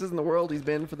places in the world he's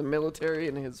been for the military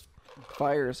and his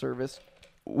fire service.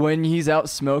 When he's out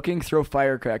smoking, throw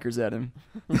firecrackers at him.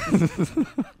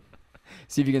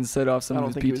 See if you can set off some I of don't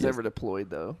his think he was PTSD. ever deployed,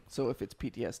 though. So if it's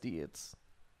PTSD, it's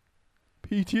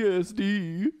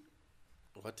PTSD.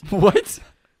 What?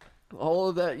 All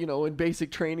of that, in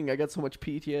basic training, I got so much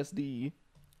PTSD.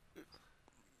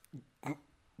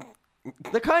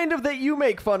 The kind of that you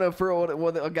make fun of for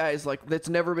what a guy's that's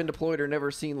never been deployed or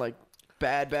never seen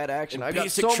bad action. In I got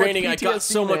basic so much training, PTSD, I got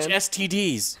so much man.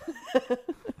 STDs.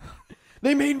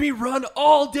 They made me run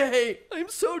all day. I'm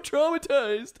so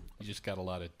traumatized. You just got a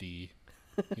lot of D.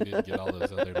 You didn't get all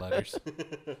those other letters.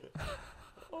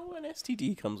 Oh, an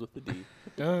STD comes with the D.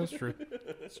 No, that's true.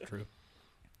 That's true.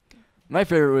 My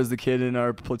favorite was the kid in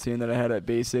our platoon that I had at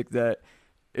basic that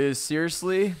is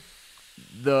seriously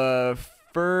the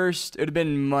first, it would have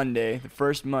been Monday, the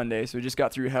first Monday. So we just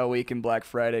got through Hell Week and Black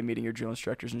Friday meeting your drill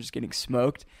instructors and just getting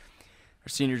smoked. Our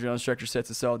senior drill instructor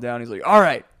sets us all down. He's like, all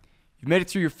right, you've made it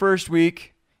through your first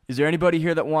week. Is there anybody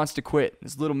here that wants to quit?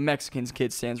 This little Mexican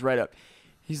kid stands right up.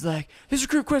 He's like, this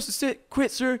recruit requests to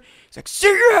quit, sir. He's like, sit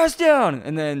your ass down.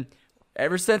 And then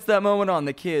ever since that moment on,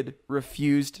 the kid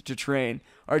refused to train.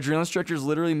 Our drill instructors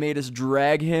literally made us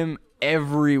drag him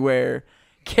everywhere.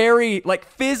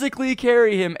 Physically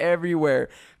carry him everywhere.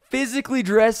 Physically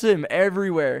dress him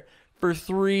everywhere for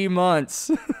 3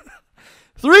 months.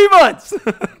 3 months!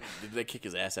 Did they kick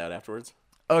his ass out afterwards?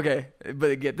 Okay,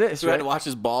 but get this, So we had right? to watch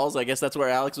his balls. I guess that's where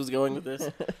Alex was going with this.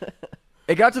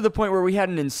 It got to the point where we had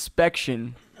an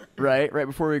inspection, right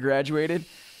before we graduated.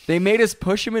 They made us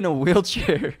push him in a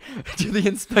wheelchair to the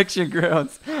inspection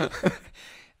grounds.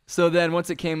 So then once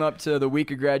it came up to the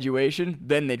week of graduation,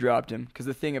 then they dropped him. Because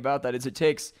the thing about that is it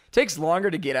takes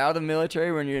longer to get out of the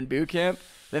military when you're in boot camp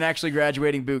than actually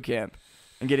graduating boot camp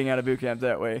and getting out of boot camp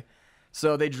that way.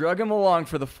 So they drug him along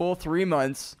for the full 3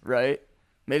 months, right?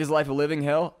 Made his life a living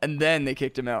hell, and then they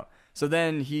kicked him out. So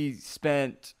then he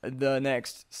spent the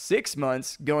next 6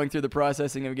 months going through the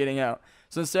processing of getting out.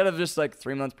 So instead of just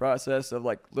 3 months process of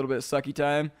a little bit of sucky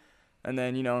time and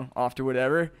then, off to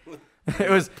whatever,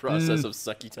 it was Process of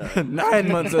sucky time.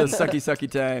 9 months of sucky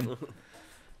time.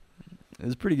 It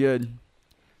was pretty good.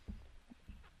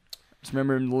 Just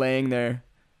remember him laying there.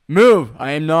 Move!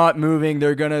 I am not moving.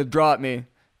 They're going to drop me.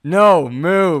 No,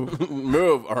 move.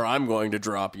 Move, or I'm going to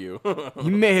drop you. He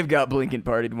may have got blinking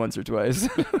partied once or twice.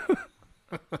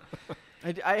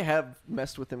 I have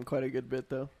messed with him quite a good bit,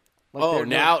 though. Now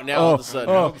all of a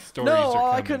sudden. All the stories No,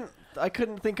 are coming. I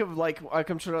couldn't think of I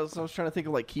was trying to think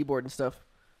of keyboard and stuff,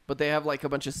 but they have a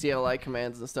bunch of CLI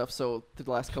commands and stuff. So the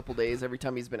last couple days, every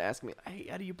time he's been asking me, "Hey,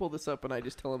 how do you pull this up?" and I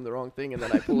just tell him the wrong thing, and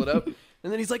then I pull it up,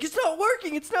 and then he's like, "It's not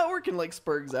working,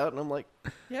 Spurgs out, and I'm like,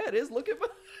 "Yeah, it is. Look at."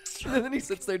 And then he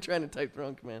sits there trying to type the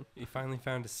wrong command. He finally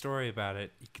found a story about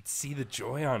it. You could see the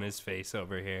joy on his face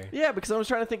over here. Yeah, because I was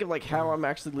trying to think of how I'm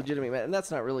actually legitimately, and that's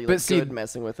not really But see, good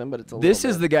messing with him, but it's a This little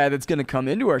is bit. the guy that's going to come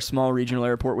into our small regional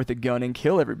airport with a gun and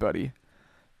kill everybody.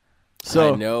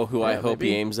 So I know who I Yeah, hope maybe.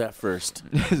 he aims at first.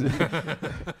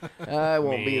 I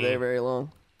won't be there very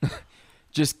long.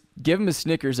 just give him a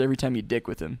Snickers every time you dick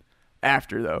with him.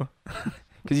 After, though.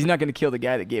 Because he's not going to kill the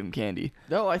guy that gave him candy.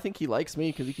 No, I think he likes me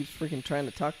because he keeps freaking trying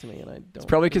to talk to me, and I don't. It's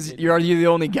probably because you're the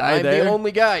only guy I'm there. the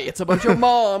only guy. It's a bunch of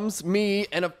moms, me,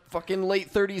 and a fucking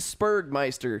late 30s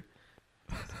Spurgmeister.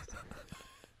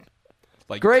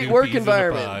 Like Great 2 work peas in a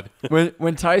environment. pod.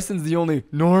 when Tyson's the only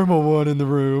normal one in the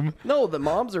room. No, the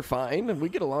moms are fine, and we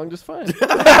get along just fine. There's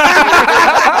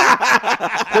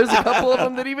a couple of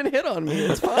them that even hit on me.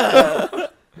 It's fine.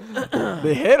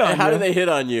 They hit on How you. do they hit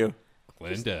on you?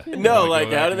 Linda. No, Wanna like,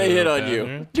 go how out do and they go hit on down you?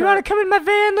 there? Do you want to come in my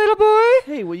van, little boy?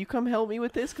 Hey, will you come help me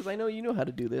with this? Because I know you know how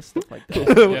to do this stuff like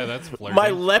that. Yeah, that's flirty. My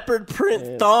leopard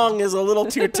print thong is a little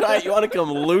too tight. You want to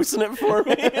come loosen it for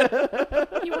me?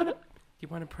 You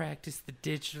want to practice the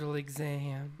digital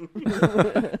exam?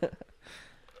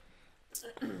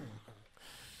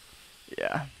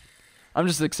 Yeah. I'm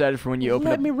just excited for when you open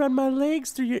up. run my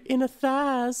legs through your inner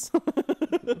thighs.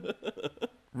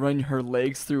 Run her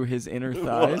legs through his inner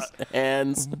thighs.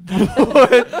 Hands.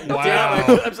 Wow.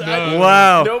 No,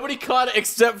 Wow. Nobody caught it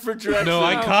except for Drexel. No,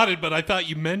 I caught it, but I thought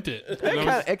you meant it.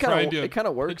 It kind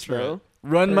of works, picture it. though.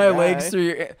 Run For my a legs guy. through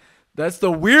your. That's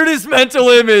the weirdest mental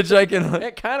image I can.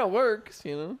 It kind of works,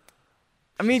 you know.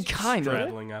 I mean, kind of.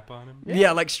 Straddling up on him.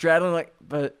 Yeah, like straddling, like,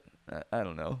 but I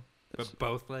don't know. But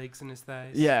both legs in his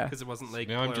thighs? Yeah. Because it wasn't like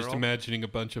Now I'm just plural. imagining a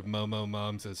bunch of Momo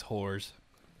moms as whores.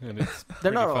 And it's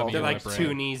They're not pretty all- funny They're in my like brain.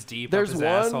 2 knees deep There's up his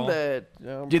one asshole.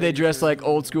 that. Do they dress like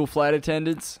old school flight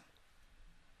attendants?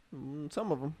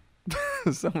 Some of them.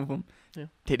 Some of them. Yeah.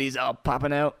 Titties all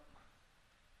popping out.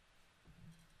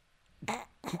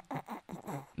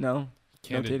 No.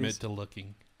 Can't no admit titties. to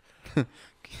looking. Can't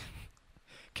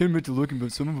admit to looking,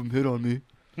 but some of them hit on me.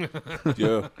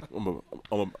 Yeah,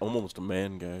 I'm almost a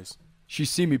man, guys. She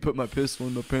seen me put my pistol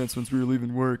in my pants once we were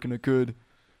leaving work, and I could.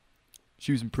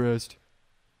 She was impressed.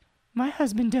 My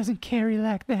husband doesn't carry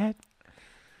like that.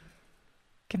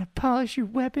 Can I polish your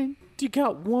weapon? You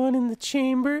got one in the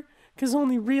chamber? Because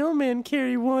only real men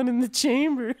carry one in the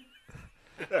chamber.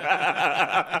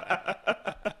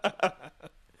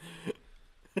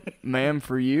 Ma'am,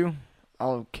 for you,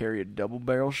 I'll carry a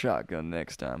double-barrel shotgun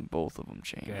next time. Both of them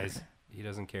chained. Guys, he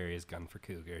doesn't carry his gun for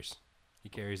cougars. He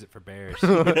carries it for bears.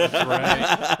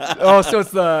 Right. Oh, so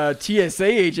it's the TSA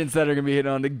agents that are gonna be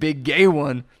hitting on the big gay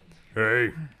one.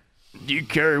 Hey, Do you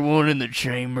carry one in the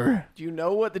chamber? Do you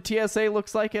know what the TSA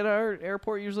looks like at our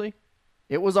airport usually?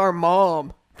 It was our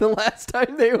mom the last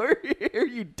time they were here,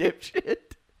 you dipshit.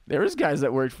 There was guys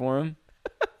that worked for him.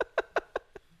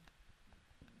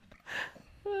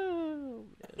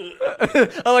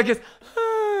 I like his.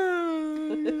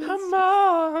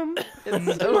 Mom.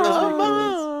 It's so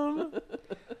Mom.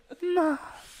 Mom.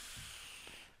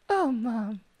 Oh,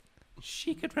 Mom.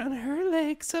 She could run her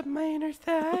legs up my inner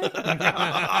thigh.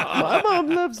 My mom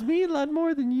loves me a lot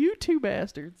more than you two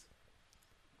bastards.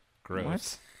 Gross.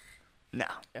 What? No.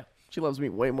 Yeah, she loves me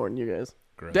way more than you guys.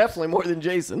 Gross. Definitely more than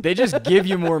Jason. They just give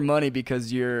you more money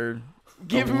because you're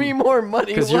Give me more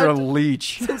money. because you're a What?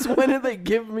 leech. Since when did they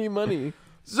give me money?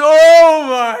 Oh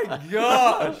my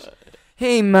gosh.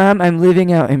 Hey, Mom, I'm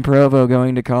living out in Provo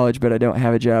going to college, but I don't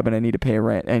have a job and I need to pay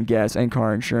rent and gas and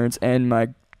car insurance and my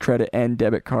credit and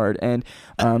debit card and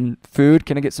food.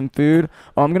 Can I get some food?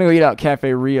 Oh, I'm going to go eat out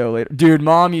Cafe Rio later. Dude,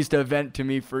 Mom used to vent to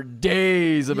me for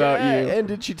days about Yeah, you. And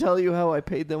did she tell you how I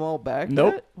paid them all back?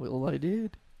 Nope. yet? Well, I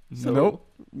did. So Nope.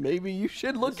 Maybe you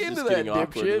should look This is into just that, getting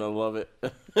awkward, and I dipshit. love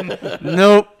it.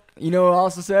 Nope. You know what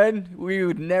also said we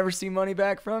would never see money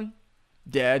back from?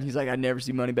 Dad. He's like, I'd never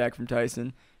see money back from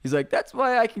Tyson. He's like, that's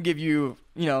why I can give you,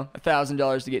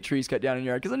 $1,000 to get trees cut down in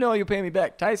your yard because I know you'll pay me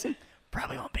back. Tyson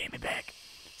probably won't pay me back.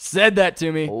 Said that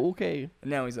to me. Okay.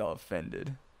 And now he's all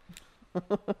offended.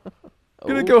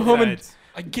 Gonna go home and Besides,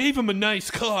 I gave him a nice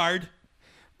card.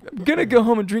 I'm gonna go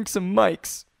home and drink some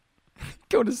Mike's.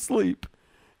 Go to sleep.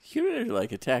 You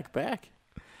better attack back.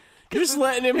 You're just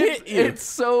letting him hit you. It's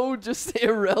so just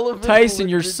irrelevant. Tyson,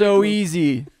 you're so ridiculous.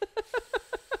 easy.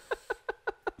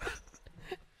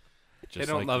 they Just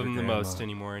don't like love your him the grandma. most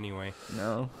anymore anyway.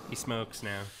 No. He smokes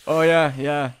now. Oh yeah,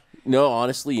 yeah. No,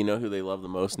 honestly, you know who they love the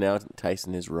most now?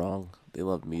 Tyson is wrong. They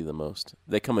love me the most.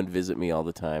 They come and visit me all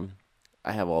the time.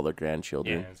 I have all their Yeah,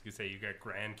 grandchildren. I was going to say, you got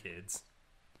grandkids.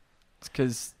 It's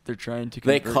because they're trying to.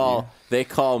 They convert they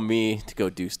call me to go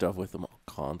do stuff with them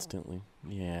constantly.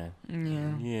 Yeah.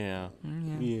 you. Yeah.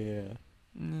 Yeah.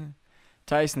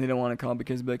 Tyson, they don't want to call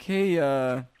because they're like,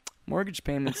 hey, mortgage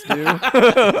payments due.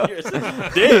 You're such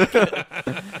a dick.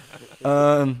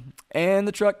 And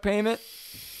the truck payment.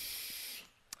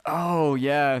 Oh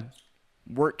yeah,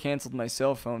 work canceled my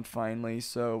cell phone finally,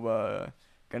 so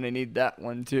gonna need that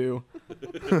one too.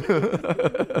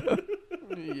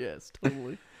 Yes,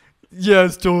 totally.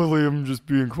 Yes, totally. I'm just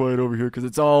being quiet over here because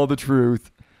it's all the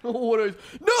truth. No,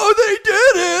 they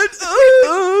didn't.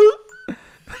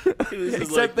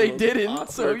 Except they didn't.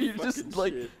 So you just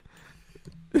like.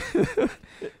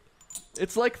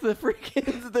 It's like the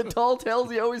freaking the tall tales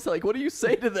he always like. What do you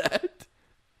say to that?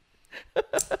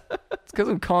 It's because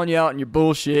I'm calling you out on your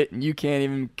bullshit and you can't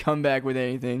even come back with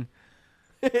anything.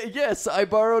 Yes, I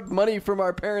borrowed money from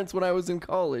our parents when I was in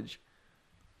college.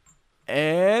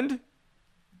 And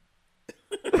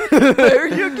There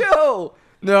you go.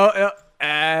 no,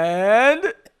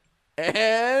 and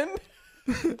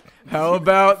how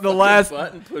about the last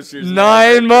Button pushers.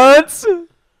 9 months?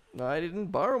 No, I didn't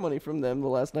borrow money from them the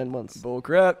last 9 months. Bull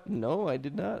crap. No, I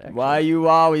did not. Actually. Why you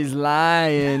always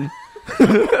lying?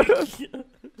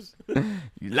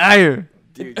 You liar.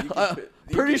 Dude, you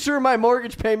Pretty sure my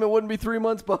mortgage payment wouldn't be 3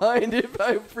 months behind if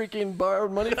I freaking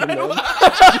borrowed money from them.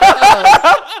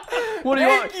 What do you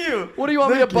want? What do you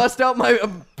want me to bust out my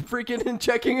freaking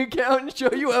checking account and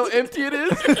show you how empty it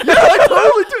is? Yeah, I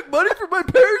totally took money from my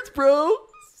parents, bro.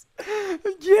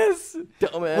 Yes.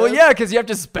 Dumbass. Well, yeah, because you have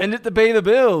to spend it to pay the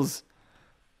bills.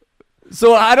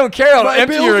 So I don't care how My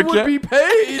empty your bills would account. be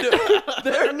paid.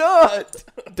 They're not.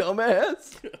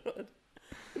 Dumbass.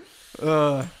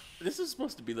 This is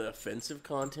supposed to be the offensive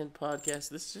content podcast.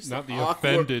 This is just Not the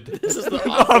awkward- offended. This is the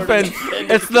awkward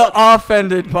It's the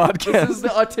offended This podcast. is the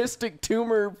autistic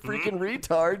tumor freaking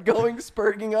retard going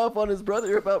spurging off on his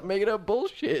brother about making up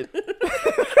bullshit.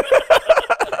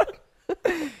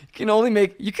 You can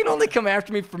only come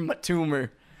after me from a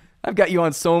tumor. I've got you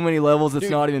on so many levels. It's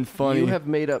Dude, not even funny. You have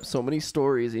made up so many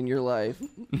stories in your life.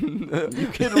 You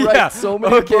can Yeah, write so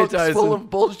many okay, books Tyson. full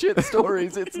of bullshit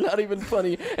stories. It's not even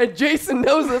funny. And Jason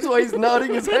knows that's why he's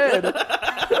nodding his head.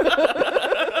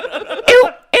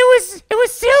 It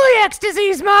was celiac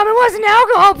disease, Mom. It wasn't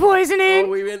alcohol poisoning. Oh,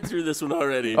 we went through this one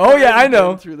already. Oh yeah, I We've know.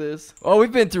 been through this. Oh,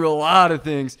 we've been through a lot of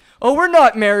things. Oh, we're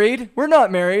not married. We're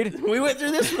not married. We went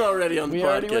through this one already on the We podcast.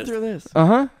 already went through this.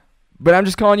 Uh-huh. But I'm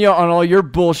just calling you out on all your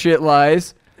bullshit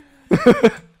lies.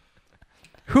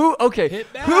 Who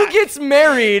gets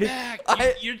married?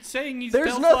 You're saying he's There's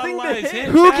tells a lot of nothing to lies. hit. Hit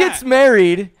Who back. gets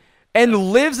married and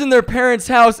lives in their parents'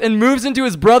 house and moves into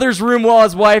his brother's room while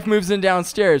his wife moves in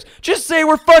downstairs? Just say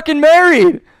we're fucking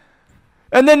married.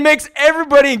 And then makes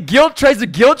everybody tries to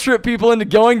guilt trip people into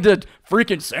going to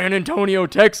freaking San Antonio,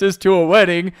 Texas to a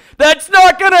wedding. That's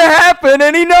not gonna happen,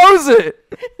 and he knows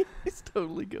it. He's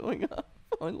totally going off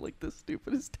on like the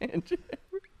stupidest tangent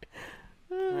ever.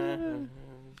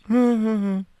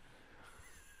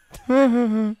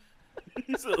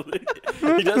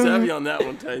 He does have you on that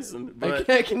one, Tyson. But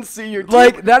I can see your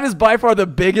Like, that is by far the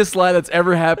biggest lie that's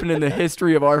ever happened in the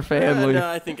history of our family. no,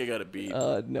 I think I got it beat.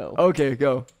 no. Okay,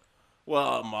 go.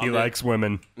 Well, mom. He didn't- likes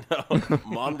women.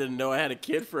 Mom didn't know I had a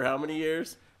kid for how many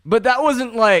years? But that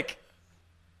wasn't, like,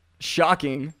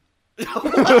 shocking.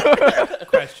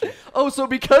 Question. Oh, so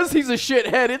because he's a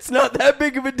shithead, it's not that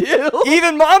big of a deal.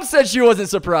 Even Mom said she wasn't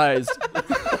surprised.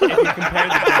 If you compare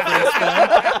the difference,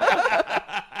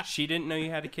 though, she didn't know you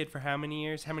had a kid for how many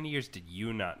years? How many years did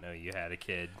you not know you had a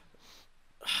kid?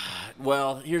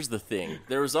 Well, here's the thing.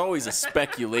 There was always a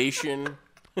speculation.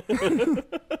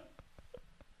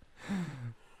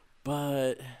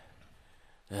 But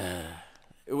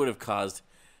it would have caused,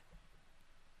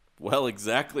 well,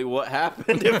 exactly what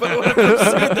happened if I would have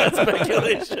pursued that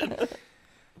speculation.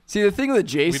 See, the thing with We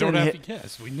Jason, don't have to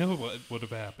guess. We know what would have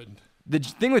happened. the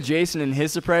thing with Jason and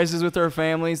his surprises with our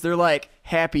families, they're like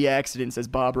happy accidents, as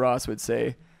Bob Ross would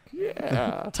say.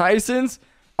 Yeah. Tyson's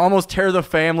almost tear the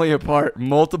family apart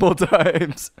multiple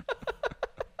times.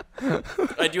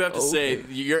 I do have to say,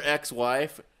 your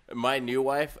ex-wife and my new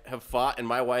wife have fought, and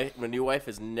my new wife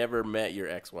has never met your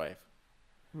ex-wife.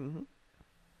 Mm-hmm.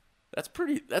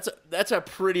 That's a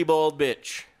pretty bold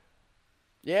bitch.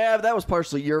 Yeah, but that was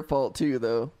partially your fault too,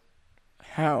 though.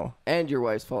 How? And your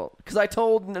wife's fault. Because I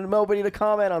told nobody to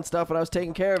comment on stuff and I was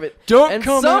taking care of it. Don't and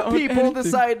comment some on people anything.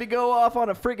 decided to go off on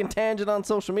a freaking tangent on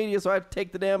social media, so I have to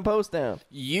take the damn post down.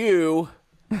 You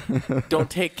don't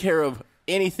take care of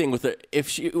anything with her. If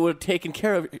she would have taken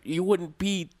care of it, you wouldn't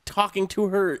be talking to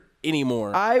her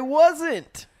anymore. I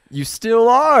wasn't. You still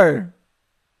are.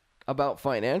 About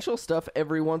financial stuff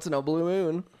every once in a blue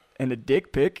moon. And a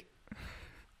dick pic.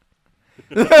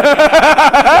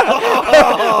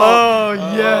 Oh,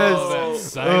 Yes. that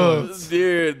silence.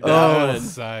 Dude, that That one.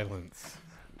 silence.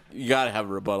 You gotta have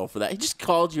a rebuttal for that. He just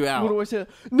called you out. What do I say?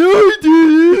 No, I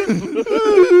didn't.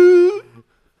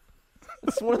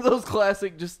 It's one of those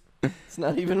classic, just, it's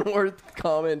not even worth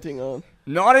commenting on.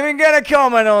 Not even gonna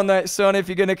comment on that, son, if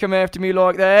you're gonna come after me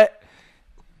like that.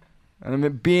 I'm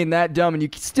being that dumb and you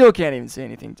still can't even say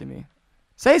anything to me.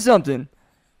 Say something.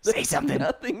 Say something.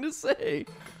 Nothing to say.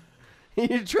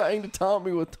 You're trying to taunt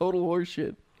me with total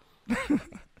horseshit.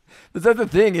 But that's the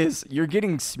thing is, you're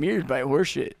getting smeared by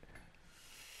horseshit.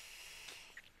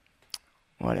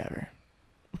 Whatever.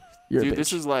 You're a Dude, bitch.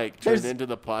 this is like turned into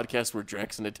the podcast where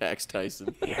Drexen attacks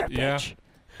Tyson. You're a Yeah. bitch.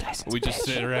 Tyson's We just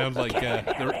bitch. sit around like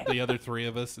the other three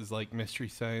of us is like Mystery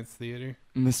Science Theater.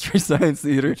 Mystery Science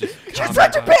Theater. You're You're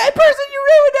such a bad person. You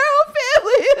ruined our whole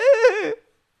family.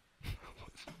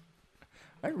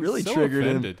 I really so triggered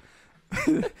offended.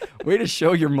 him. Way to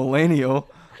show you're millennial.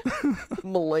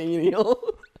 Millennial.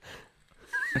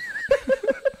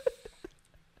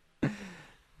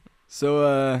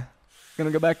 So,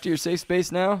 gonna go back to your safe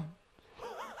space now?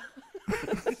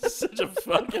 Such a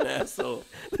fucking asshole.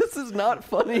 This is not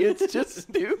funny. It's just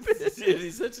stupid. Dude,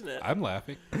 he's such an asshole. I'm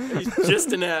laughing. He's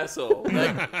just an asshole.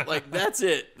 Like that's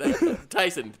it.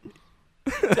 Tyson,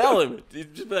 tell him.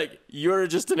 Just be like, you're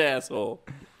just an asshole.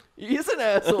 He's an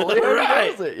asshole. He already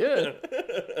Right. knows it.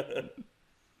 Yeah.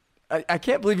 I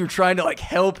can't believe you're trying to like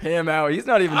help him out. He's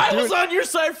not even I doing was on your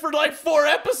side for like 4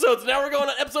 episodes. Now we're going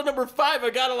on episode number 5. I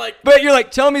gotta like. But you're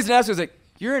like, tell him he's an asshole. He's like,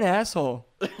 you're an asshole.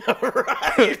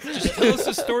 Just tell us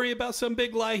a story about some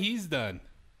big lie he's done.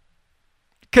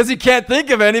 Because he can't think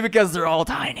of any because they're all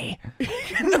tiny.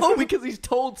 No, because he's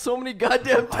told so many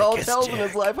goddamn tall his tales in his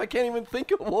dick. life. I can't even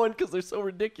think of one because they're so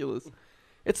ridiculous.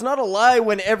 It's not a lie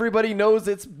when everybody knows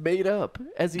it's made up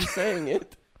as he's saying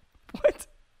it. What?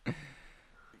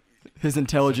 His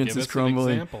intelligence Give is us an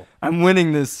crumbling. example. I'm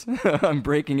winning this. I'm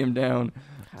breaking him down.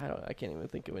 I can't even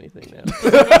think of anything now.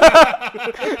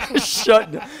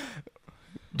 Shut down.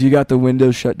 Do you got the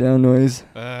window shut down noise?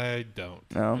 I don't.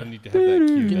 No. I need to have that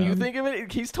queued Can you up. think of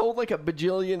it? He's told like a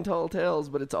bajillion tall tales,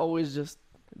 but it's always just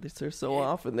they're so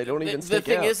often they don't even The stick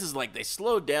thing out. is like they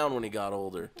slowed down when he got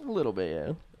older. A little bit,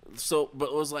 yeah. So, but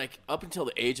it was like up until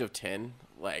the age of 10,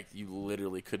 like you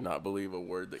literally could not believe a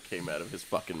word that came out of his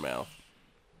fucking mouth.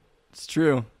 It's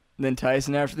true. Then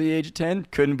Tyson, after the age of 10,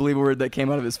 couldn't believe a word that came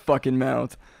out of his fucking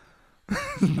mouth.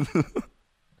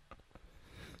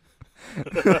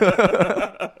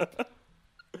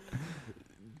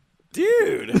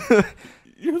 Dude, I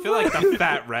feel like the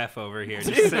fat ref over here,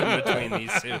 just sitting between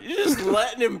these two. you're just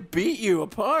letting him beat you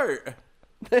apart.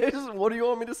 What do you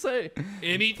want me to say?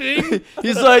 Anything?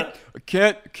 He's like, I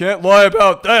can't lie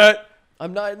about that.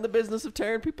 I'm not in the business of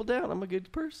tearing people down. I'm a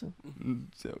good person.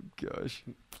 Oh gosh.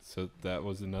 So that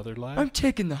was another lie? I'm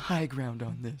taking the high ground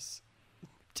on this.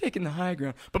 Taking the high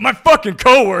ground. But my fucking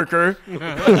coworker.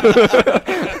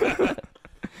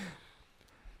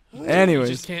 You Anyways.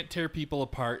 just can't tear people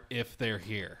apart if they're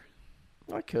here.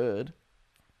 I could.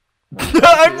 I'm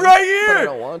right But I here.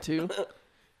 don't want to.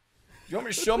 You want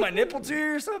me to show my nipple to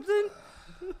you or something?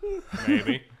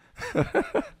 Maybe.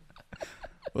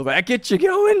 Will that get you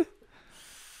going?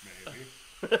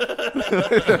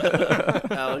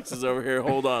 Alex is over here.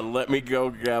 Hold on, let me go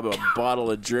grab a bottle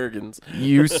of Jergens.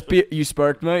 You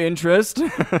sparked my interest.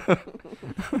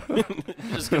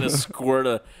 Just gonna squirt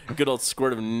a good old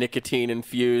squirt of nicotine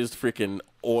infused freaking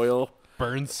oil.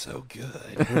 Burns so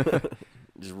good.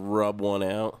 Just rub one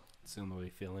out. Soon will we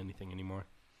feel anything anymore.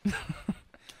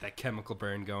 That chemical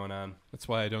burn going on. That's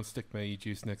why I don't stick my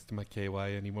e-juice next to my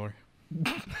KY anymore.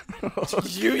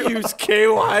 You use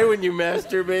KY when you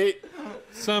masturbate?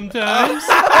 Sometimes.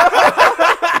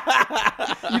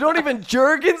 You don't even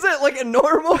Jergens it like a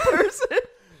normal person.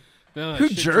 No, that Who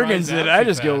shit Jergens dries it? out I too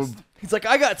just go. fast. He's like,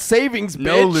 I got savings, bitch.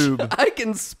 No lube. I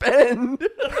can spend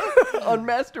on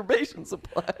masturbation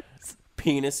supplies.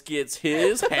 Penis gets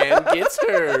his, hand gets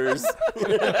hers.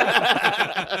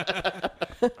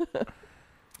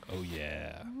 Oh,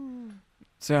 yeah.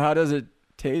 So how does it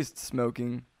taste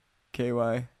smoking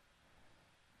KY?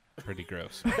 Pretty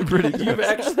gross. Pretty You've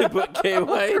actually put KY in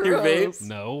your vapes?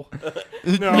 No.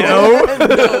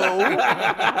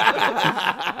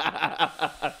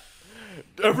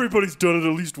 Everybody's done it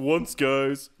at least once,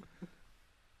 guys.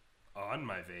 On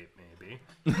my vape, maybe.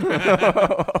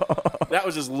 That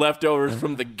was just leftovers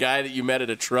from the guy that you met at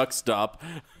a truck stop.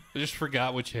 I just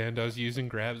forgot which hand I was using.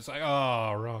 Grabbed. It's like,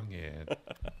 oh, wrong hand.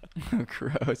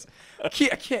 Gross. I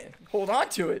can't hold on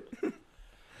to it.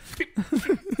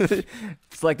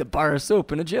 It's like the bar of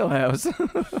soap in a jailhouse.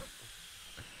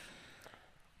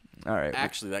 All right.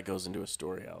 Actually, that goes into a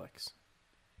story, Alex.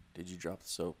 Did you drop the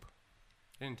soap?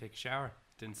 I didn't take a shower.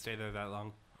 Didn't stay there that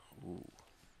long. Ooh.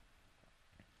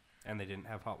 And they didn't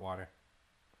have hot water.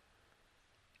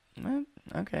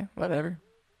 Okay, whatever.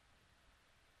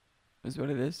 Is what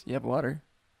it is. You have water.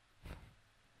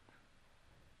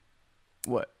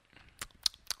 What?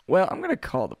 Well, I'm gonna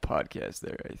call the podcast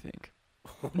there, I think.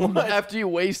 After you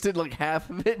wasted like half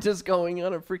of it just going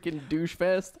on a freaking douche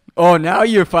fest. Oh, now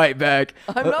you fight back.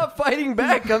 I'm not fighting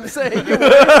back. I'm saying you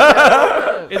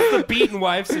It's the beaten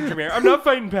wife syndrome here. I'm not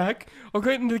fighting back. I'll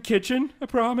get into the kitchen. I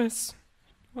promise.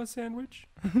 Want a sandwich?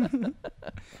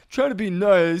 Try to be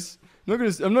nice.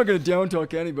 I'm not gonna down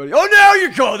talk anybody. Oh, now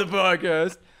you call the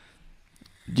podcast.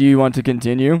 Do you want to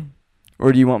continue,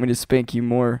 or do you want me to spank you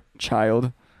more,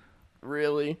 child?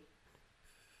 really.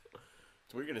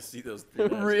 We're gonna see those.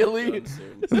 Really?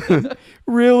 Soon.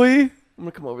 Really? I'm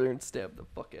gonna come over there and stab the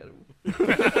fuck out of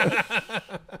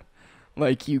him.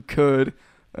 Like you could.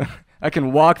 I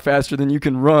can walk faster than you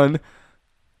can run.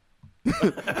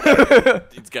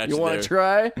 It's got you You want there. to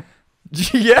try?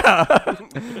 Yeah.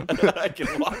 I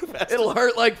can walk fast. It'll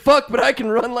hurt like fuck, but I can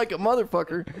run like a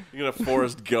motherfucker. You're gonna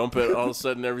Forrest Gump it. All of a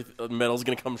sudden, metal's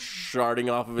gonna come sharding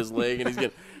off of his leg, and he's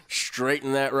gonna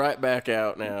straighten that right back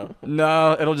out now.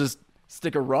 No, it'll just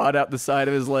stick a rod out the side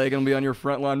of his leg and be on your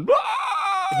front lawn.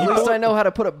 At least I know how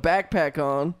to put a backpack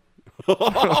on.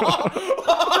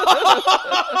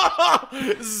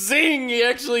 Zing! He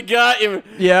actually got him.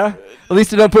 Yeah. At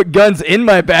least I don't put guns in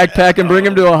my backpack and bring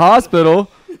him to a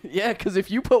hospital. Yeah, because if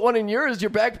you put one in yours,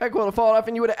 your backpack would have fallen off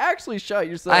and you would have actually shot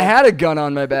yourself. I had a gun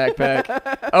on my backpack.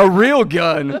 A real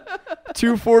gun.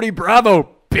 240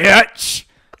 Bravo, bitch.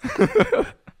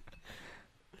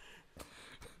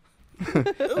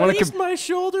 At least my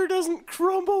shoulder doesn't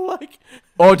crumble like.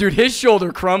 Oh, dude, his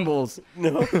shoulder crumbles.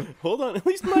 No, hold on. At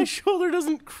least my shoulder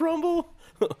doesn't crumble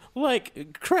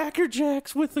like Cracker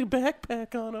Jacks with the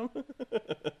backpack on them.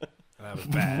 That was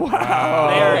bad. Wow.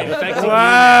 They're infecting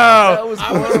Wow. That was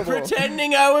I was horrible.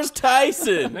 pretending I was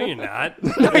Tyson. you. No, you're not.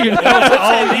 No, you're not.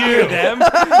 All you. Them.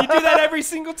 You do that every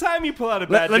single time you pull out a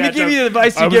bad Let me dad give you the joke.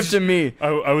 advice you give to me.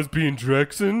 I was being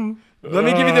Drexen. Let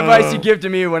me give you the advice you give to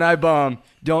me when I bomb.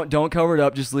 Don't cover it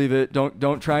up. Just leave it.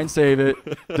 Don't try and save it.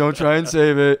 Don't try and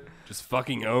save it. Just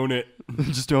fucking own it.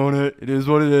 Just own it. It is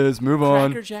what it is. Move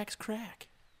on. Cracker Jacks crack.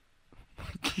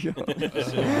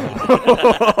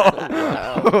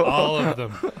 All of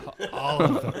them. All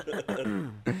of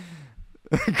them.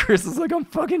 Chris is like, I'm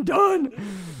fucking done.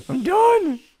 I'm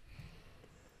done.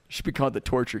 Should be called the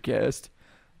Torture Cast.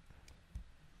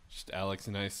 Just Alex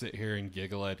and I sit here and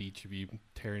giggle at each of you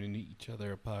tearing each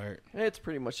other apart. It's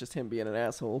pretty much just him being an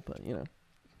asshole, but you know.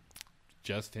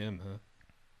 Just him, huh?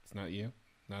 It's not you?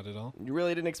 Not at all? You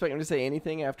really didn't expect him to say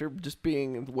anything after just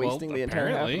wasting the entire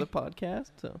half of the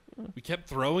podcast. So We kept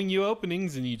throwing you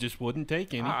openings and you just wouldn't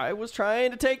take any. I was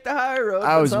trying to take the high road.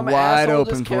 I but was some wide asshole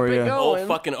open just for kept it you. going. Oh,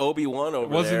 fucking Obi-Wan over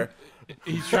Wasn't there.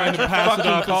 he's trying to pass it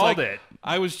Fucking off as called like it.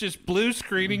 I was just blue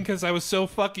screening because I was so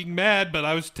fucking mad, but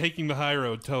I was taking the high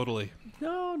road totally.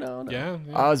 No. Yeah.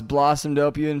 I was blossomed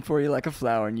open for you like a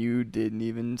flower, and you didn't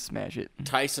even smash it.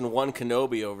 Tyson 1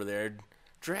 Kenobi over there.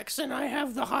 Drexen, I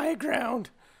have the high ground.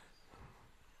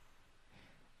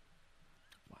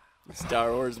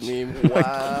 Star Wars meme.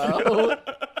 Wow.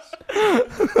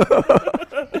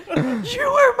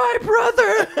 You were my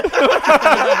brother.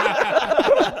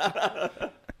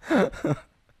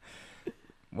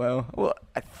 Well,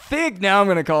 I think now I'm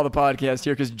going to call the podcast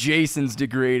here because Jason's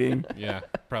degrading. Yeah,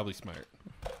 probably smart.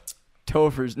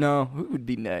 Topher's. No, who would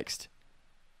be next?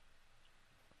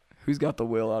 Who's got the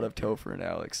will out of Topher and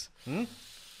Alex?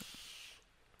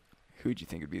 Who'd you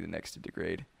think would be the next to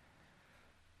degrade?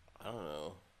 I don't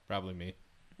know. Probably me.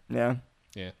 Yeah.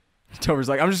 Yeah. Topher's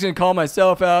like, I'm just going to call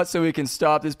myself out so we can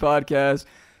stop this podcast.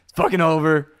 It's fucking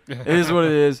over. It is what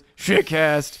it is.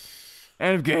 Shitcast.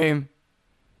 End of game.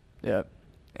 Yep.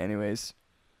 Anyways,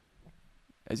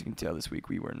 as you can tell, this week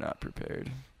we were not prepared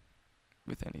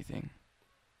with anything.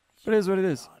 But it is what it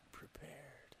is.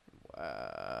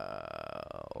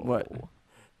 Wow. What?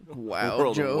 Wow,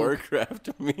 World Joe. of Warcraft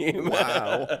meme.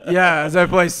 Wow. Yeah, as I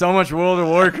play so much World of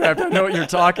Warcraft, I know what you're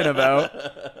talking about.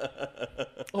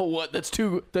 Oh, what? That's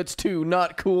too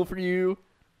not cool for you.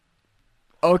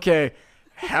 Okay.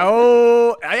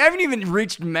 How? I haven't even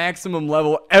reached maximum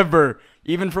level ever,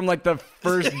 even from like the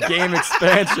first game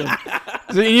expansion.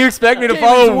 So you expect me to Game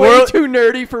follow is way World? too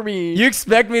nerdy for me. You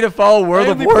expect me to follow World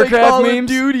I of only play Warcraft Call of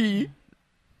memes? Duty.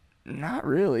 Not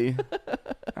really.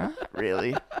 Not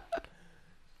really.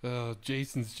 Oh,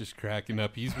 Jason's just cracking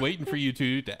up. He's waiting for you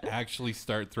two to actually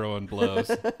start throwing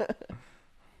blows.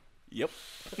 Yep.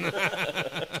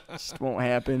 Just won't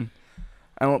happen.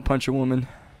 I won't punch a woman.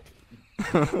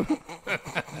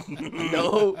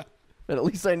 No. But at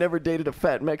least I never dated a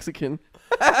fat Mexican.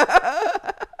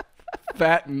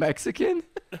 Fat Mexican?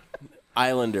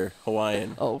 Islander,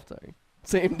 Hawaiian. Oh, sorry.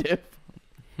 Same dip.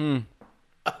 Okay.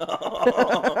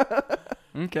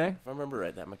 If I remember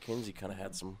right, that Mackenzie kind of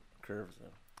had some curves though.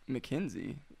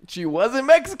 McKinsey. She wasn't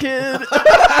Mexican.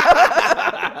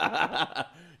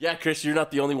 Yeah, Chris, you're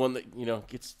not the only one that,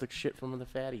 gets the shit from the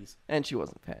fatties. And she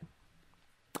wasn't fat.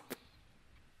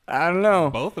 I don't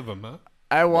know. Both of them, huh?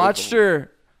 I watched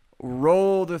her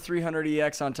roll the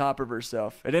 300EX on top of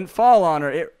herself. It didn't fall on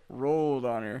her. It rolled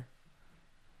on her.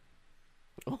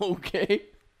 Okay.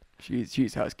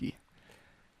 She's husky.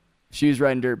 If she was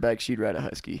riding dirt bike, she'd ride a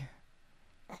husky.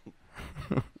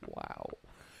 Wow.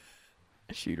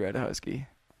 She'd ride a husky.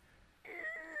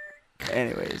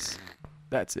 Anyways,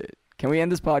 that's it. Can we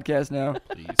end this podcast now?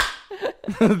 Please.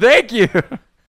 Thank you.